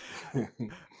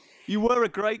 You were a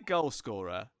great goal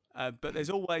scorer, but there's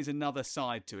always another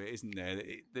side to it, isn't there?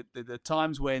 The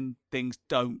times when things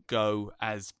don't go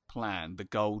as planned, the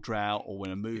goal drought, or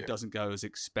when a move doesn't go as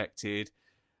expected.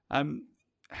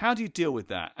 How do you deal with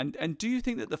that? And do you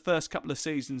think that the first couple of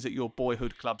seasons at your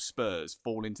boyhood club Spurs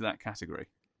fall into that category?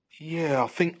 Yeah,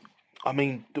 I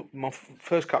mean, my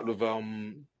first couple of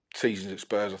seasons at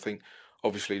Spurs, I think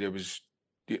obviously there was.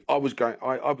 I was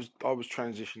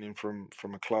transitioning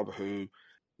from a club who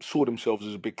saw themselves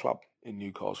as a big club in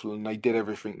Newcastle, and they did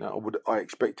everything that I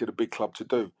expected a big club to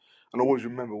do. And I always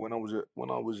remember when I was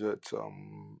at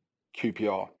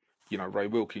QPR. You know, Ray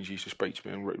Wilkins used to speak to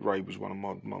me, and Ray was one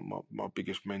of my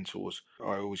biggest mentors.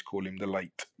 I always call him the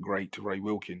late, great Ray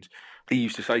Wilkins. He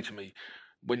used to say to me,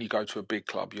 when you go to a big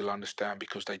club, you'll understand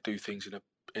because they do things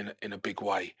in a big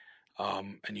way,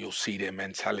 and you'll see their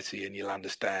mentality and you'll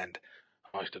understand.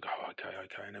 I used to go, okay.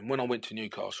 And then when I went to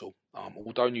Newcastle,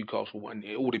 although Newcastle, and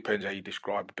it all depends how you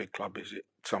describe a big club. Is it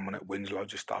someone that wins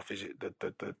loads of stuff? Is it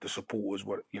the supporters?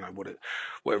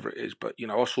 Whatever it is. But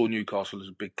I saw Newcastle as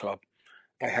a big club.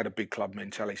 They had a big club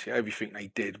mentality. Everything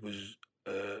they did was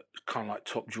kind of like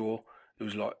top drawer.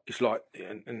 It's like,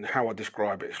 and how I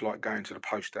describe it, it's like going to the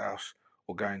post house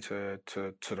or going to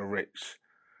the Ritz,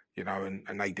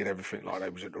 and they did everything like they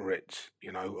was at the Ritz,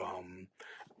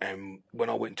 and when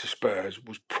I went to Spurs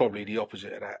was probably the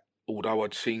opposite of that. Although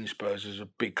I'd seen Spurs as a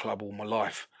big club all my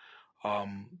life,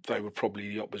 they were probably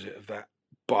the opposite of that.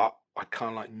 But I kind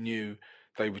of like knew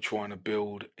they were trying to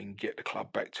build and get the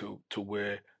club back to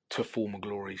former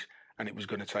glories, and it was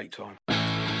going to take time.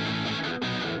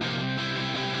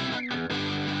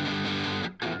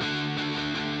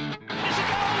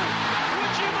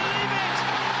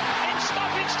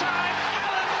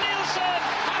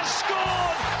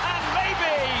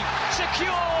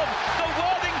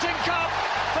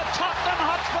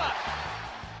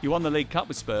 You won the League Cup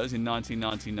with Spurs in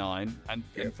 1999, and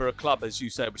for a club, as you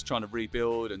said, was trying to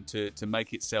rebuild and to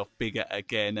make itself bigger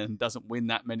again and doesn't win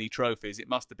that many trophies, it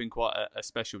must have been quite a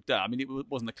special day. I mean, it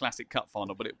wasn't a classic cup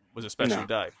final, but it was a special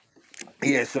day.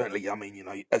 Yeah, certainly. I mean,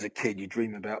 as a kid, you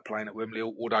dream about playing at Wembley,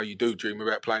 although you do dream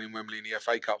about playing in Wembley in the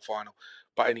FA Cup final.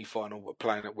 But any final, but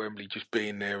playing at Wembley, just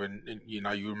being there, and you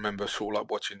remember sort of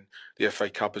like watching the FA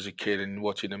Cup as a kid and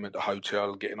watching them at the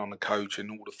hotel, getting on the coach,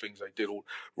 and all the things they did, all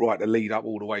right, the lead up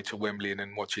all the way to Wembley, and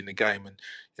then watching the game, and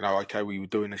okay, we were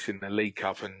doing this in the League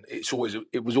Cup, and it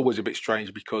was always a bit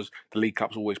strange because the League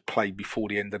Cup's always played before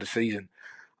the end of the season.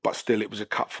 But still, it was a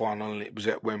cup final, and it was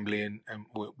at Wembley, and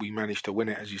we managed to win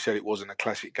it. As you said, it wasn't a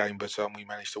classic game, but we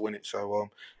managed to win it. So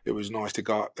it was nice to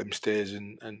go up them stairs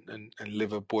and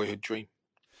live a boyhood dream.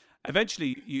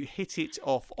 Eventually, you hit it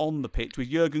off on the pitch with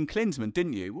Jurgen Klinsmann,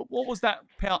 didn't you? What was that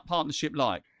partnership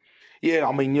like? Yeah,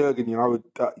 I mean, Jurgen,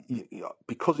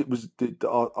 because it was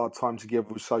our time together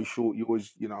was so short. You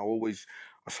always,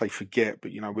 I say forget,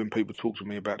 but when people talk to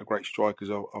me about the great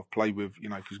strikers I've played with,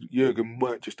 because Jurgen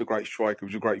weren't just a great striker; he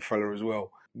was a great fella as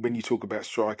well. When you talk about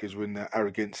strikers, when that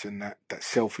arrogance and that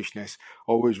selfishness,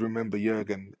 I always remember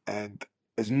Jurgen. And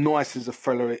as nice as a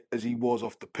fella as he was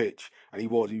off the pitch, and he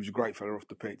was a great fella off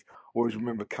the pitch. I always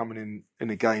remember coming in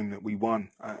a game that we won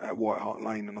at White Hart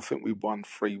Lane, and I think we won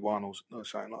 3-1 or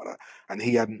something like that, and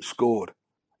he hadn't scored,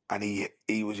 and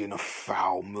he was in a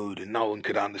foul mood, and no one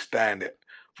could understand it.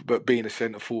 But being a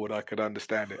centre forward, I could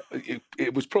understand it.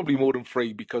 It was probably more than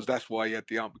 3 because that's why he had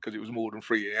the ump, because it was more than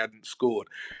 3. He hadn't scored,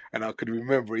 and I could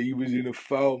remember he was in a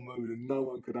foul mood, and no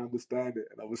one could understand it.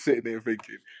 And I was sitting there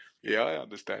thinking, yeah, I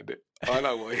understand it. I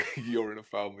know why you're in a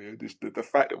foul mood. The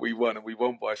fact that we won, and we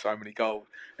won by so many goals,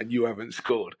 and you haven't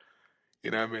scored.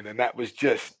 You know what I mean? And that was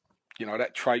just,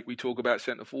 that trait we talk about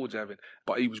centre forwards having.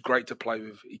 But he was great to play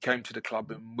with. He came to the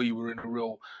club, and we were in a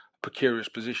real precarious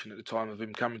position at the time of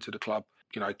him coming to the club.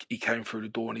 He came through the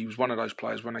door, and he was one of those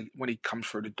players when he comes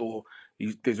through the door,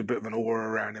 there's a bit of an aura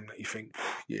around him that you think,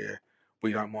 yeah,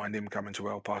 we don't mind him coming to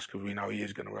help us because we know he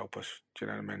is going to help us. Do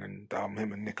you know what I mean? And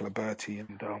him and Nicola Berti,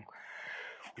 and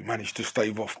we managed to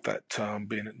stave off that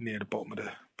being near the bottom of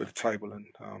the table,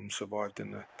 and survived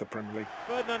in the Premier League.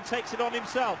 Ferdinand takes it on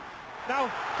himself. Now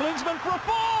Klinsmann for a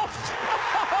fourth!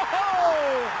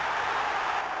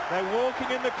 They're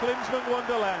walking in the Klinsmann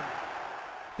wonderland.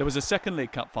 There was a second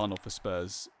League Cup final for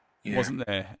Spurs, wasn't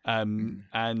there?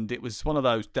 And it was one of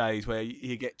those days where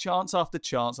you get chance after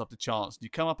chance after chance. You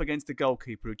come up against a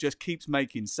goalkeeper who just keeps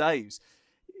making saves.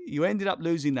 You ended up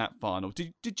losing that final.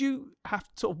 Did you have to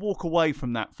sort of walk away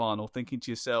from that final thinking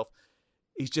to yourself,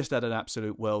 he's just had an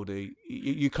absolute worldie.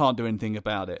 You can't do anything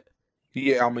about it?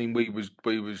 Yeah, I mean, we was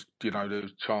there was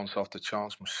chance after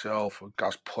chance. Myself,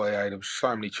 Gus Poyet, there was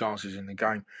so many chances in the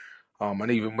game.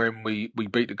 And even when we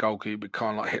beat the goalkeeper, it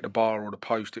kind of like hit the bar or the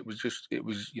post. It was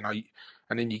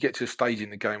and then you get to a stage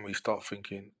in the game where you start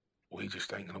thinking, we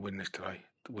just ain't going to win this today.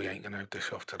 We ain't going to have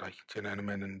this off today. Do you know what I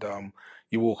mean? And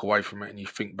you walk away from it and you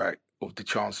think back of the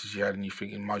chances you had, and you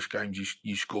think in most games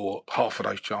you score half of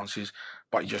those chances,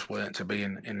 but you just weren't to be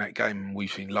in that game. And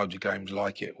we've seen loads of games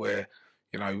like it where,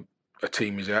 a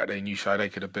team is out there and you say they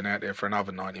could have been out there for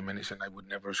another 90 minutes and they would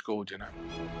never have scored, And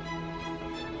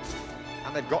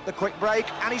they've got the quick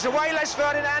break, and he's away, Les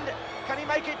Ferdinand. Can he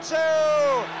make it 2?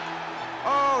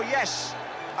 Oh, yes,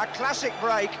 a classic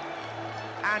break.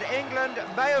 And England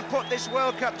may have put this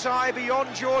World Cup tie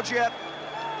beyond Georgia,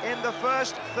 in the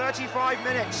first 35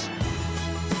 minutes.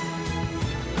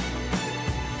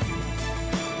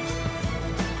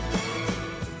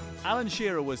 Alan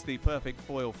Shearer was the perfect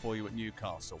foil for you at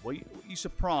Newcastle. Were you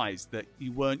surprised that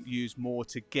you weren't used more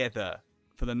together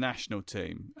for the national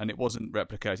team and it wasn't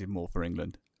replicated more for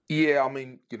England? Yeah, I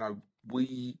mean,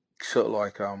 we sort of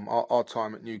like our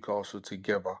time at Newcastle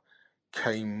together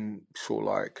came sort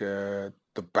of like the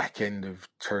back end of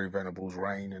Terry Venable's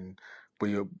reign, and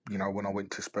when I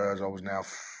went to Spurs, I was now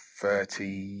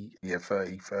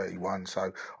 31.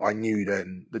 So I knew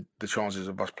then the chances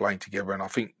of us playing together, and I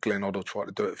think Glenn Hoddle tried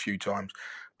to do it a few times,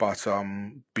 but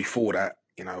before that,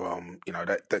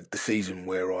 that the season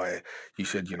where you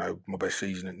said, my best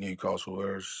season at Newcastle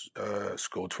was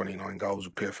scored 29 goals, a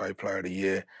PFA Player of the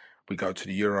Year. We go to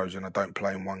the Euros and I don't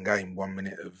play in one game, 1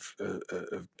 minute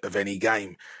of any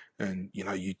game. And,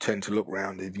 you tend to look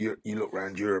around, if you look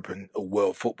around Europe and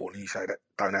world football and you say that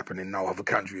don't happen in no other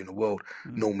country in the world.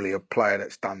 Normally a player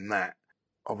that's done that.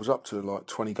 I was up to like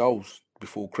 20 goals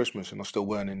before Christmas and I still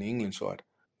weren't in the England side.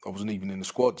 I wasn't even in the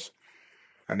squads.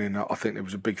 And then I think there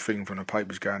was a big thing from the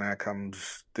papers going, how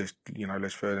comes this,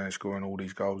 Les Ferdinand scoring all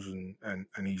these goals and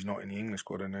he's not in the English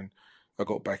squad. And then I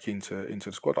got back into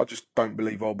the squad. I just don't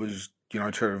believe I was,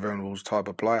 Terry Venables type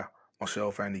of player.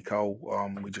 Myself, Andy Cole,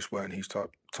 we just weren't his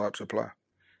types of player.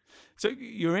 So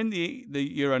you're in the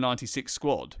Euro 96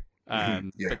 squad,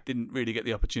 but didn't really get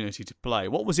the opportunity to play.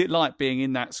 What was it like being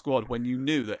in that squad when you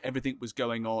knew that everything was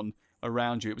going on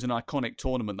around you? It was an iconic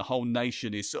tournament. The whole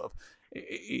nation is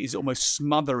almost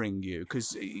smothering you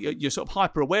because you're sort of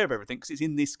hyper aware of everything because it's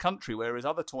in this country, whereas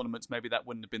other tournaments maybe that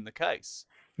wouldn't have been the case.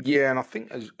 Yeah, and I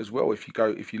think as well, if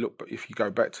you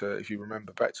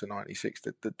remember back to '96,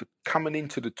 that the coming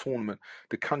into the tournament,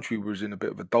 the country was in a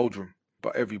bit of a doldrum,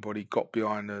 but everybody got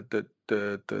behind the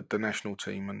national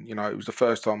team, and it was the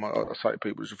first time I say to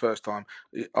people, it was the first time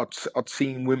I'd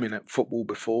seen women at football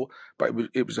before, but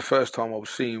it was the first time I was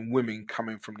seeing women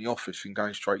coming from the office and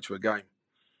going straight to a game.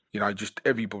 Just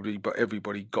everybody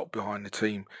got behind the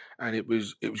team, and it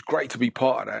was great to be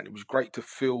part of that, and it was great to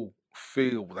feel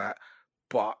that.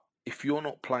 But if you're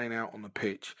not playing out on the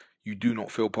pitch, you do not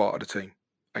feel part of the team,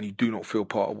 and you do not feel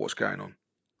part of what's going on.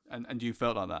 And you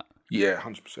felt like that? Yeah,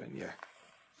 100%. Yeah.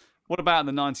 What about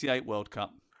the '98 World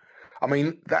Cup? I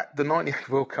mean, the '98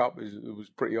 World Cup was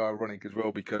pretty ironic as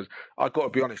well, because I got to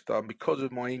be honest, because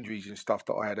of my injuries and stuff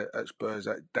that I had at Spurs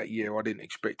that year, I didn't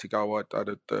expect to go. I had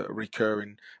a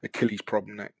recurring Achilles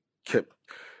problem that kept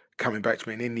coming back to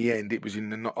me, and in the end, it was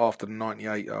after the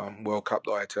 '98 World Cup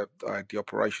that I had the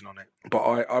operation on it. But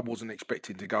I wasn't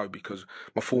expecting to go because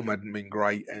my form hadn't been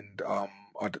great, and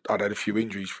I'd had a few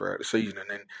injuries throughout the season,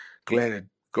 and then Glenn had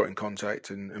got in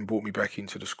contact and brought me back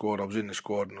into the squad. I was in the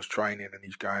squad and I was training, and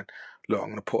he's going, look, I'm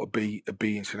going to put a B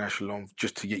international on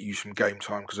just to get you some game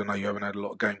time, because I know you haven't had a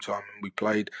lot of game time. And we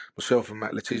played, myself and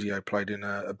Matt Letizia played in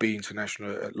a B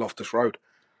international at Loftus Road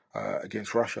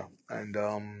against Russia, and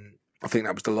I think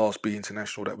that was the last B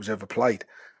international that was ever played,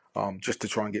 just to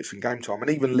try and get some game time.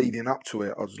 And even leading up to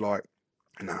it, I was like,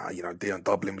 nah, Dion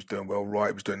Dublin was doing well,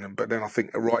 Wright was doing them. But then I think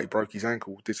Wright broke his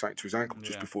ankle, did something to his ankle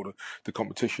just before the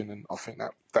competition. And I think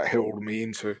that held me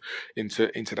into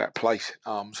that place.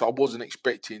 So I wasn't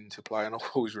expecting to play. And I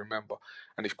always remember,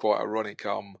 and it's quite ironic,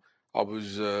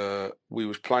 we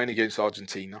was playing against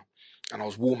Argentina, and I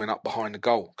was warming up behind the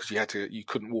goal because you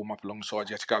couldn't warm up alongside,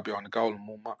 you had to go behind the goal and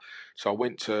warm up. So I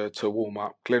went to warm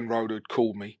up. Glenn Roder had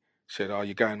called me, said, "Oh,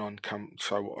 you're going on, come."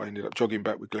 So I ended up jogging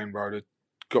back with Glenn Roder,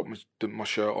 got my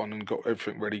shirt on and got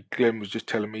everything ready. Glenn was just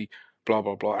telling me blah,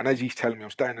 blah, blah. And as he's telling me, I'm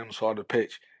standing on the side of the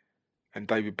pitch, and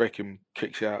David Beckham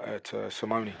kicks out at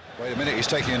Simone. Wait a minute, he's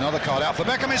taking another card out for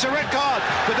Beckham. It's a red card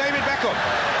for David Beckham.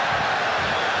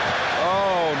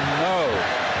 Oh, no.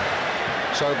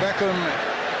 So Beckham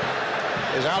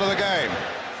is out of the game.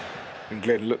 And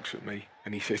Glenn looks at me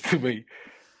and he says to me,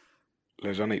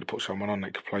 Les, I need to put someone on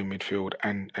that could play midfield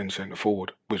and centre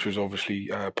forward, which was obviously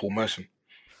Paul Merson.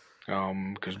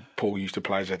 Because Paul used to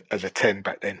play as a 10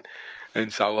 back then,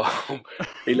 and so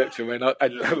he looked at me and like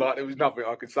there was nothing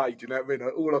I could say. Do you know what I mean?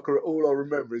 All I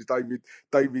remember is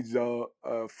David's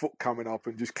foot coming up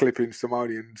and just clipping Simone,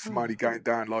 and Simone going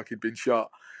down like he'd been shot.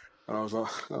 And I was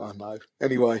like, oh no.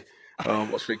 Anyway, I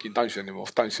was thinking, don't send him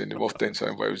off. Then so it was,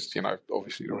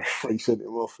 obviously the referee sent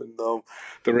him off, and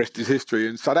the rest is history.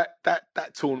 And so that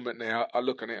tournament now, I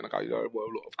look at it and I go,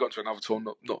 well, look, I've got to another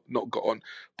tournament, not got on,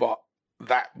 but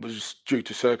that was due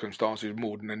to circumstances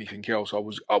more than anything else. I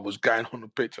was going on the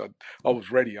pitch. I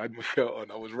was ready. I had my shirt on.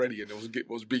 I was ready, and I was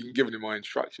being given my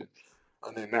instructions.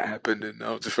 And then that happened, and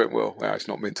I just went, well, it's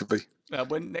not meant to be.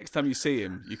 When next time you see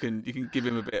him, you can give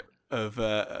him a bit of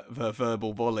a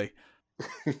verbal volley.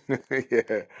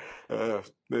 Yeah,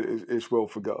 it's well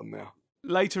forgotten now.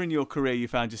 Later in your career, you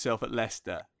found yourself at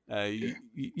Leicester. Yeah.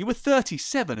 You were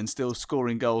 37 and still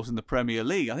scoring goals in the Premier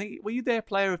League. I think, were you their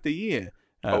Player of the Year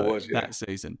I was, yeah. that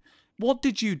season? What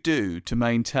did you do to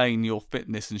maintain your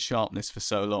fitness and sharpness for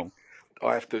so long?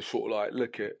 I have to sort of like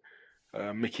look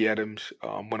at Mickey Adams.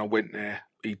 When I went there,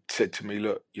 he said to me,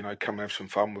 "Look, come and have some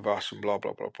fun with us," and blah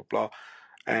blah blah blah blah.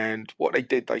 And what they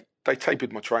did, they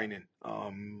tapered my training.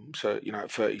 So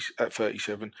at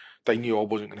 37, they knew I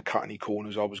wasn't going to cut any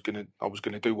corners. I was gonna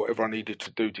do whatever I needed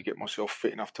to do to get myself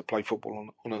fit enough to play football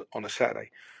on a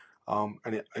Saturday.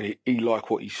 And he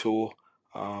liked what he saw.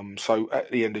 So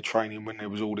at the end of training, when there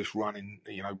was all this running,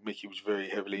 Mickey was very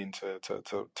heavily into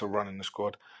to running the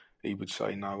squad. He would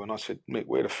say no, and I said, Mick,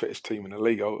 we're the fittest team in the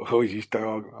league. I always used to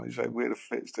argue. I said, we're the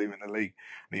fittest team in the league.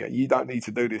 And he go, you don't need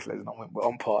to do this, Les. And I went, well,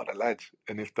 I'm part of the lads,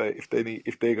 and if they're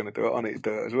going to do it, I need to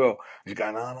do it as well. He's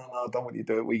going, no, I don't want you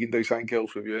to do it. We can do something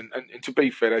else with you. And to be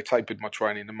fair, they tapered my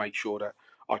training to make sure that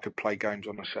I could play games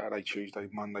on a Saturday, Tuesday,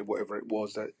 Monday, whatever it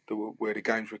was where the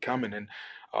games were coming. And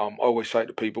I always say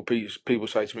to people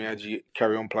say to me, how did you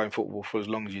carry on playing football for as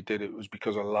long as you did? It was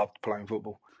because I loved playing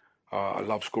football. I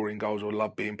love scoring goals. I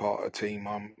love being part of a team.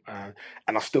 And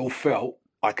I still felt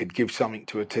I could give something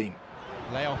to a team.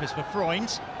 Layoff is for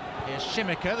Freund. Here's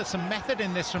Schimmiker. There's some method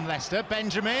in this from Leicester.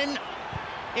 Benjamin.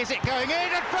 Is it going in?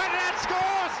 And Ferdinand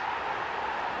scores!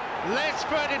 Les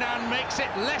Ferdinand makes it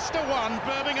Leicester 1,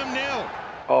 Birmingham 0.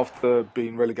 After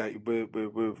being relegated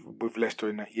with Leicester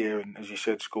in that year, and as you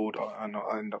said, scored, and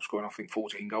I ended up scoring, I think,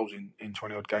 14 goals in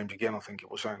 20-odd games again. I think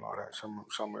it was something like that,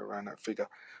 somewhere around that figure.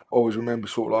 I always remember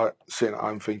sort of like sitting at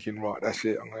home thinking, right, that's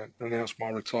it, I'm going to announce my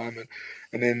retirement.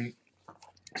 And then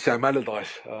Sam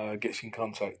Allardyce gets in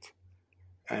contact,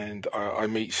 and I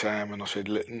meet Sam, and I said,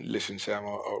 listen, Sam,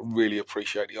 I really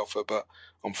appreciate the offer, but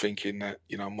I'm thinking that,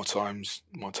 my time's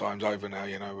over now,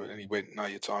 and he went, no,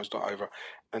 your time's not over.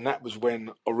 And that was when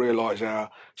I realised how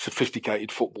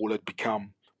sophisticated football had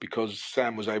become, because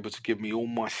Sam was able to give me all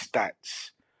my stats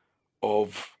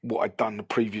of what I'd done the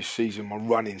previous season, my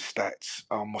running stats,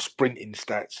 my sprinting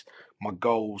stats, my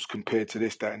goals compared to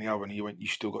this, that and the other. And he went, you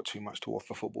still got too much to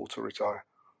offer football to retire.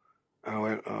 And I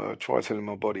went, try telling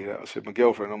my body that. I said, my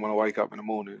girlfriend, and when I wake up in the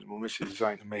morning, my missus is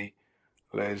saying to me,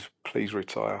 Les, please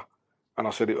retire. And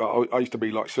I said, I used to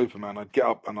be like Superman. I'd get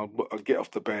up and I'd get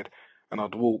off the bed and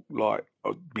I'd walk like,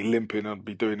 I'd be limping, I'd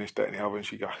be doing this, that and the other. And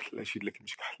she'd look at me,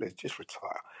 she'd go, Les, just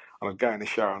retire. And I'd go in the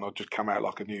shower and I'd just come out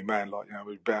like a new man, like,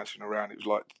 we were bouncing around. It was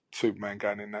like Superman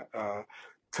going in that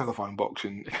telephone box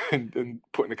and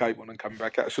putting the cape on and coming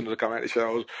back out. As soon as I come out of the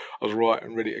shower, I was right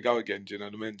and ready to go again. Do you know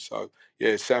what I mean? So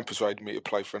yeah, Sam persuaded me to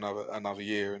play for another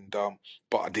year, and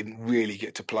but I didn't really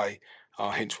get to play.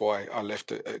 Hence why I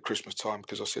left at Christmas time,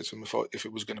 because I said to him, if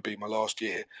it was going to be my last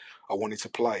year, I wanted to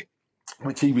play.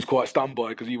 Which he was quite stunned by,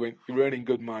 because he went, you're earning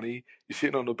good money, you're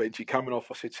sitting on the bench, you're coming off.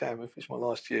 I said, Sam, if it's my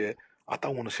last year, I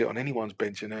don't want to sit on anyone's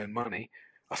bench and earn money.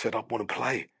 I said, I want to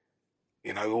play.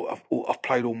 I've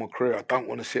played all my career. I don't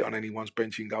want to sit on anyone's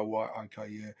bench and go, right, okay,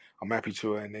 yeah, I'm happy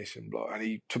to earn this. And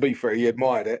he, to be fair, he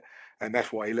admired it. And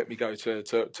that's why he let me go to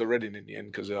Reading in the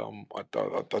end, because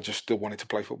I just still wanted to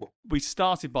play football. We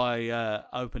started by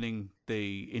opening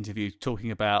the interview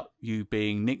talking about you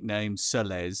being nicknamed Sir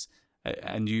Les,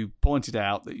 and you pointed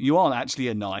out that you aren't actually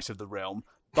a knight of the realm,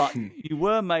 but you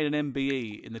were made an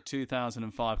MBE in the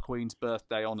 2005 Queen's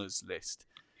Birthday Honours list.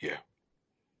 Yeah.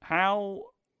 How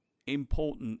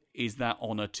important is that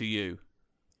honour to you?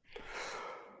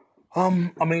 I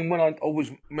mean, when I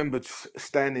always remember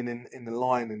standing in the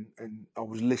line and I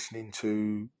was listening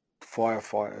to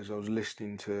firefighters, I was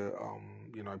listening to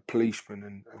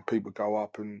policemen and people go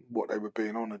up and what they were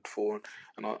being honoured for,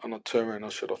 and I turned around and I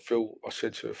said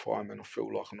to the fireman, I feel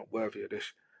like I'm not worthy of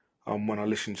this. When I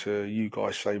listened to you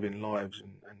guys saving lives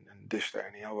and this, that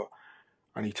and the other,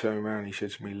 and he turned around and he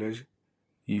said to me, Les,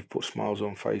 you've put smiles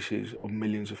on faces of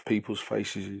millions of people's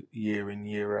faces year in,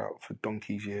 year out for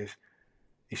donkey's years.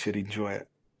 He said, enjoy it.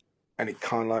 And it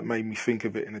kind of like made me think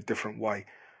of it in a different way.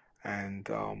 And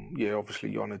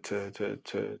obviously honoured to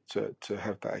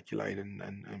have that accolade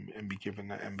and be given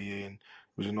that MBE. And it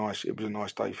was a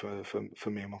nice day for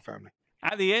me and my family.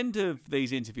 At the end of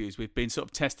these interviews, we've been sort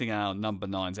of testing our number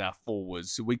nines, our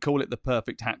forwards. We call it the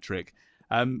perfect hat trick.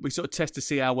 We sort of test to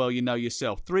see how well you know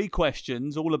yourself. 3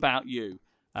 questions, all about you.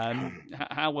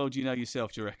 How well do you know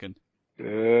yourself, do you reckon?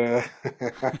 I'm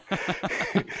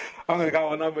going to go,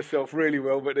 I know myself really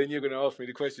well, but then you're going to ask me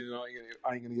the question and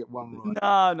I ain't going to get one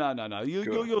right. No.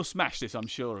 You'll smash this, I'm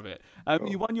sure of it.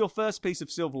 You won your first piece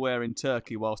of silverware in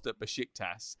Turkey whilst at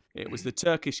Besiktas. It was the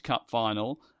Turkish Cup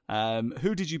final.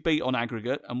 Who did you beat on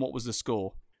aggregate and what was the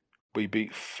score? We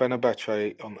beat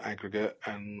Fenerbahce on aggregate,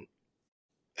 and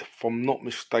if I'm not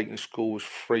mistaken, the score was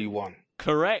 3-1.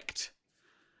 Correct.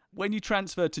 When you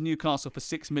transferred to Newcastle for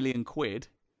 £6 million,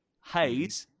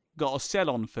 Hayes got a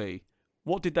sell-on fee.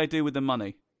 What did they do with the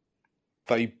money?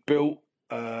 They built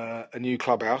a new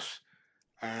clubhouse,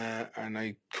 and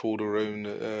they called a room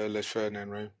the Les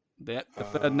Ferdinand room. The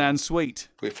Ferdinand Suite.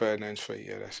 With Ferdinand Suite,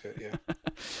 yeah, that's it,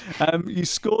 yeah. You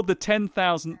scored the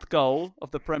 10,000th goal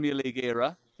of the Premier League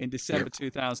era in December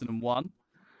 2001.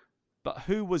 But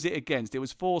who was it against? It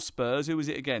was for Spurs. Who was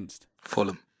it against?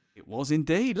 Fulham. It was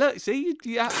indeed. Look, see,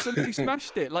 you absolutely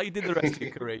smashed it like you did the rest of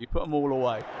your career. You put them all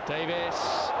away. Davis.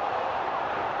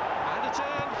 And a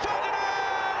turn.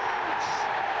 Ferdinand!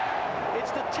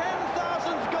 It's the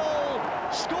 10,000th goal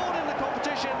scored in the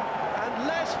competition. And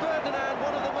Les Ferdinand,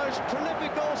 one of the most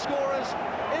prolific goal scorers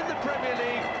in the Premier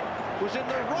League, was in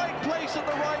the right place at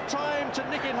the right time to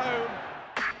nick it home.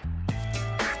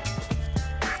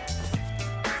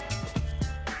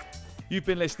 You've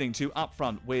been listening to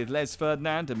Upfront with Les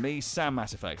Ferdinand and me, Sam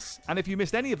Matterface. And if you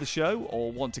missed any of the show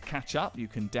or want to catch up, you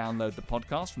can download the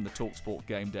podcast from the TalkSport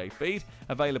Game Day feed,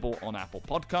 available on Apple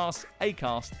Podcasts,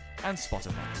 Acast and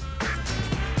Spotify.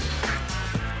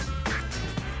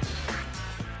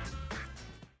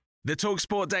 The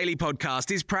TalkSport Daily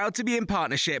Podcast is proud to be in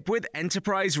partnership with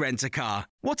Enterprise Rent-A-Car.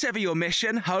 Whatever your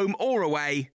mission, home or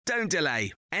away, don't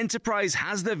delay. Enterprise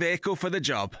has the vehicle for the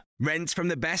job. Rent from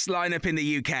the best lineup in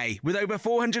the UK. With over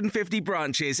 450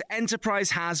 branches, Enterprise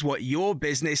has what your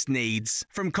business needs.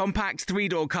 From compact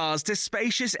three-door cars to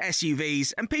spacious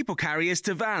SUVs and people carriers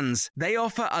to vans, they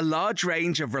offer a large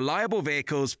range of reliable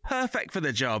vehicles perfect for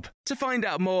the job. To find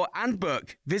out more and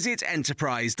book, visit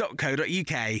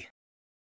enterprise.co.uk.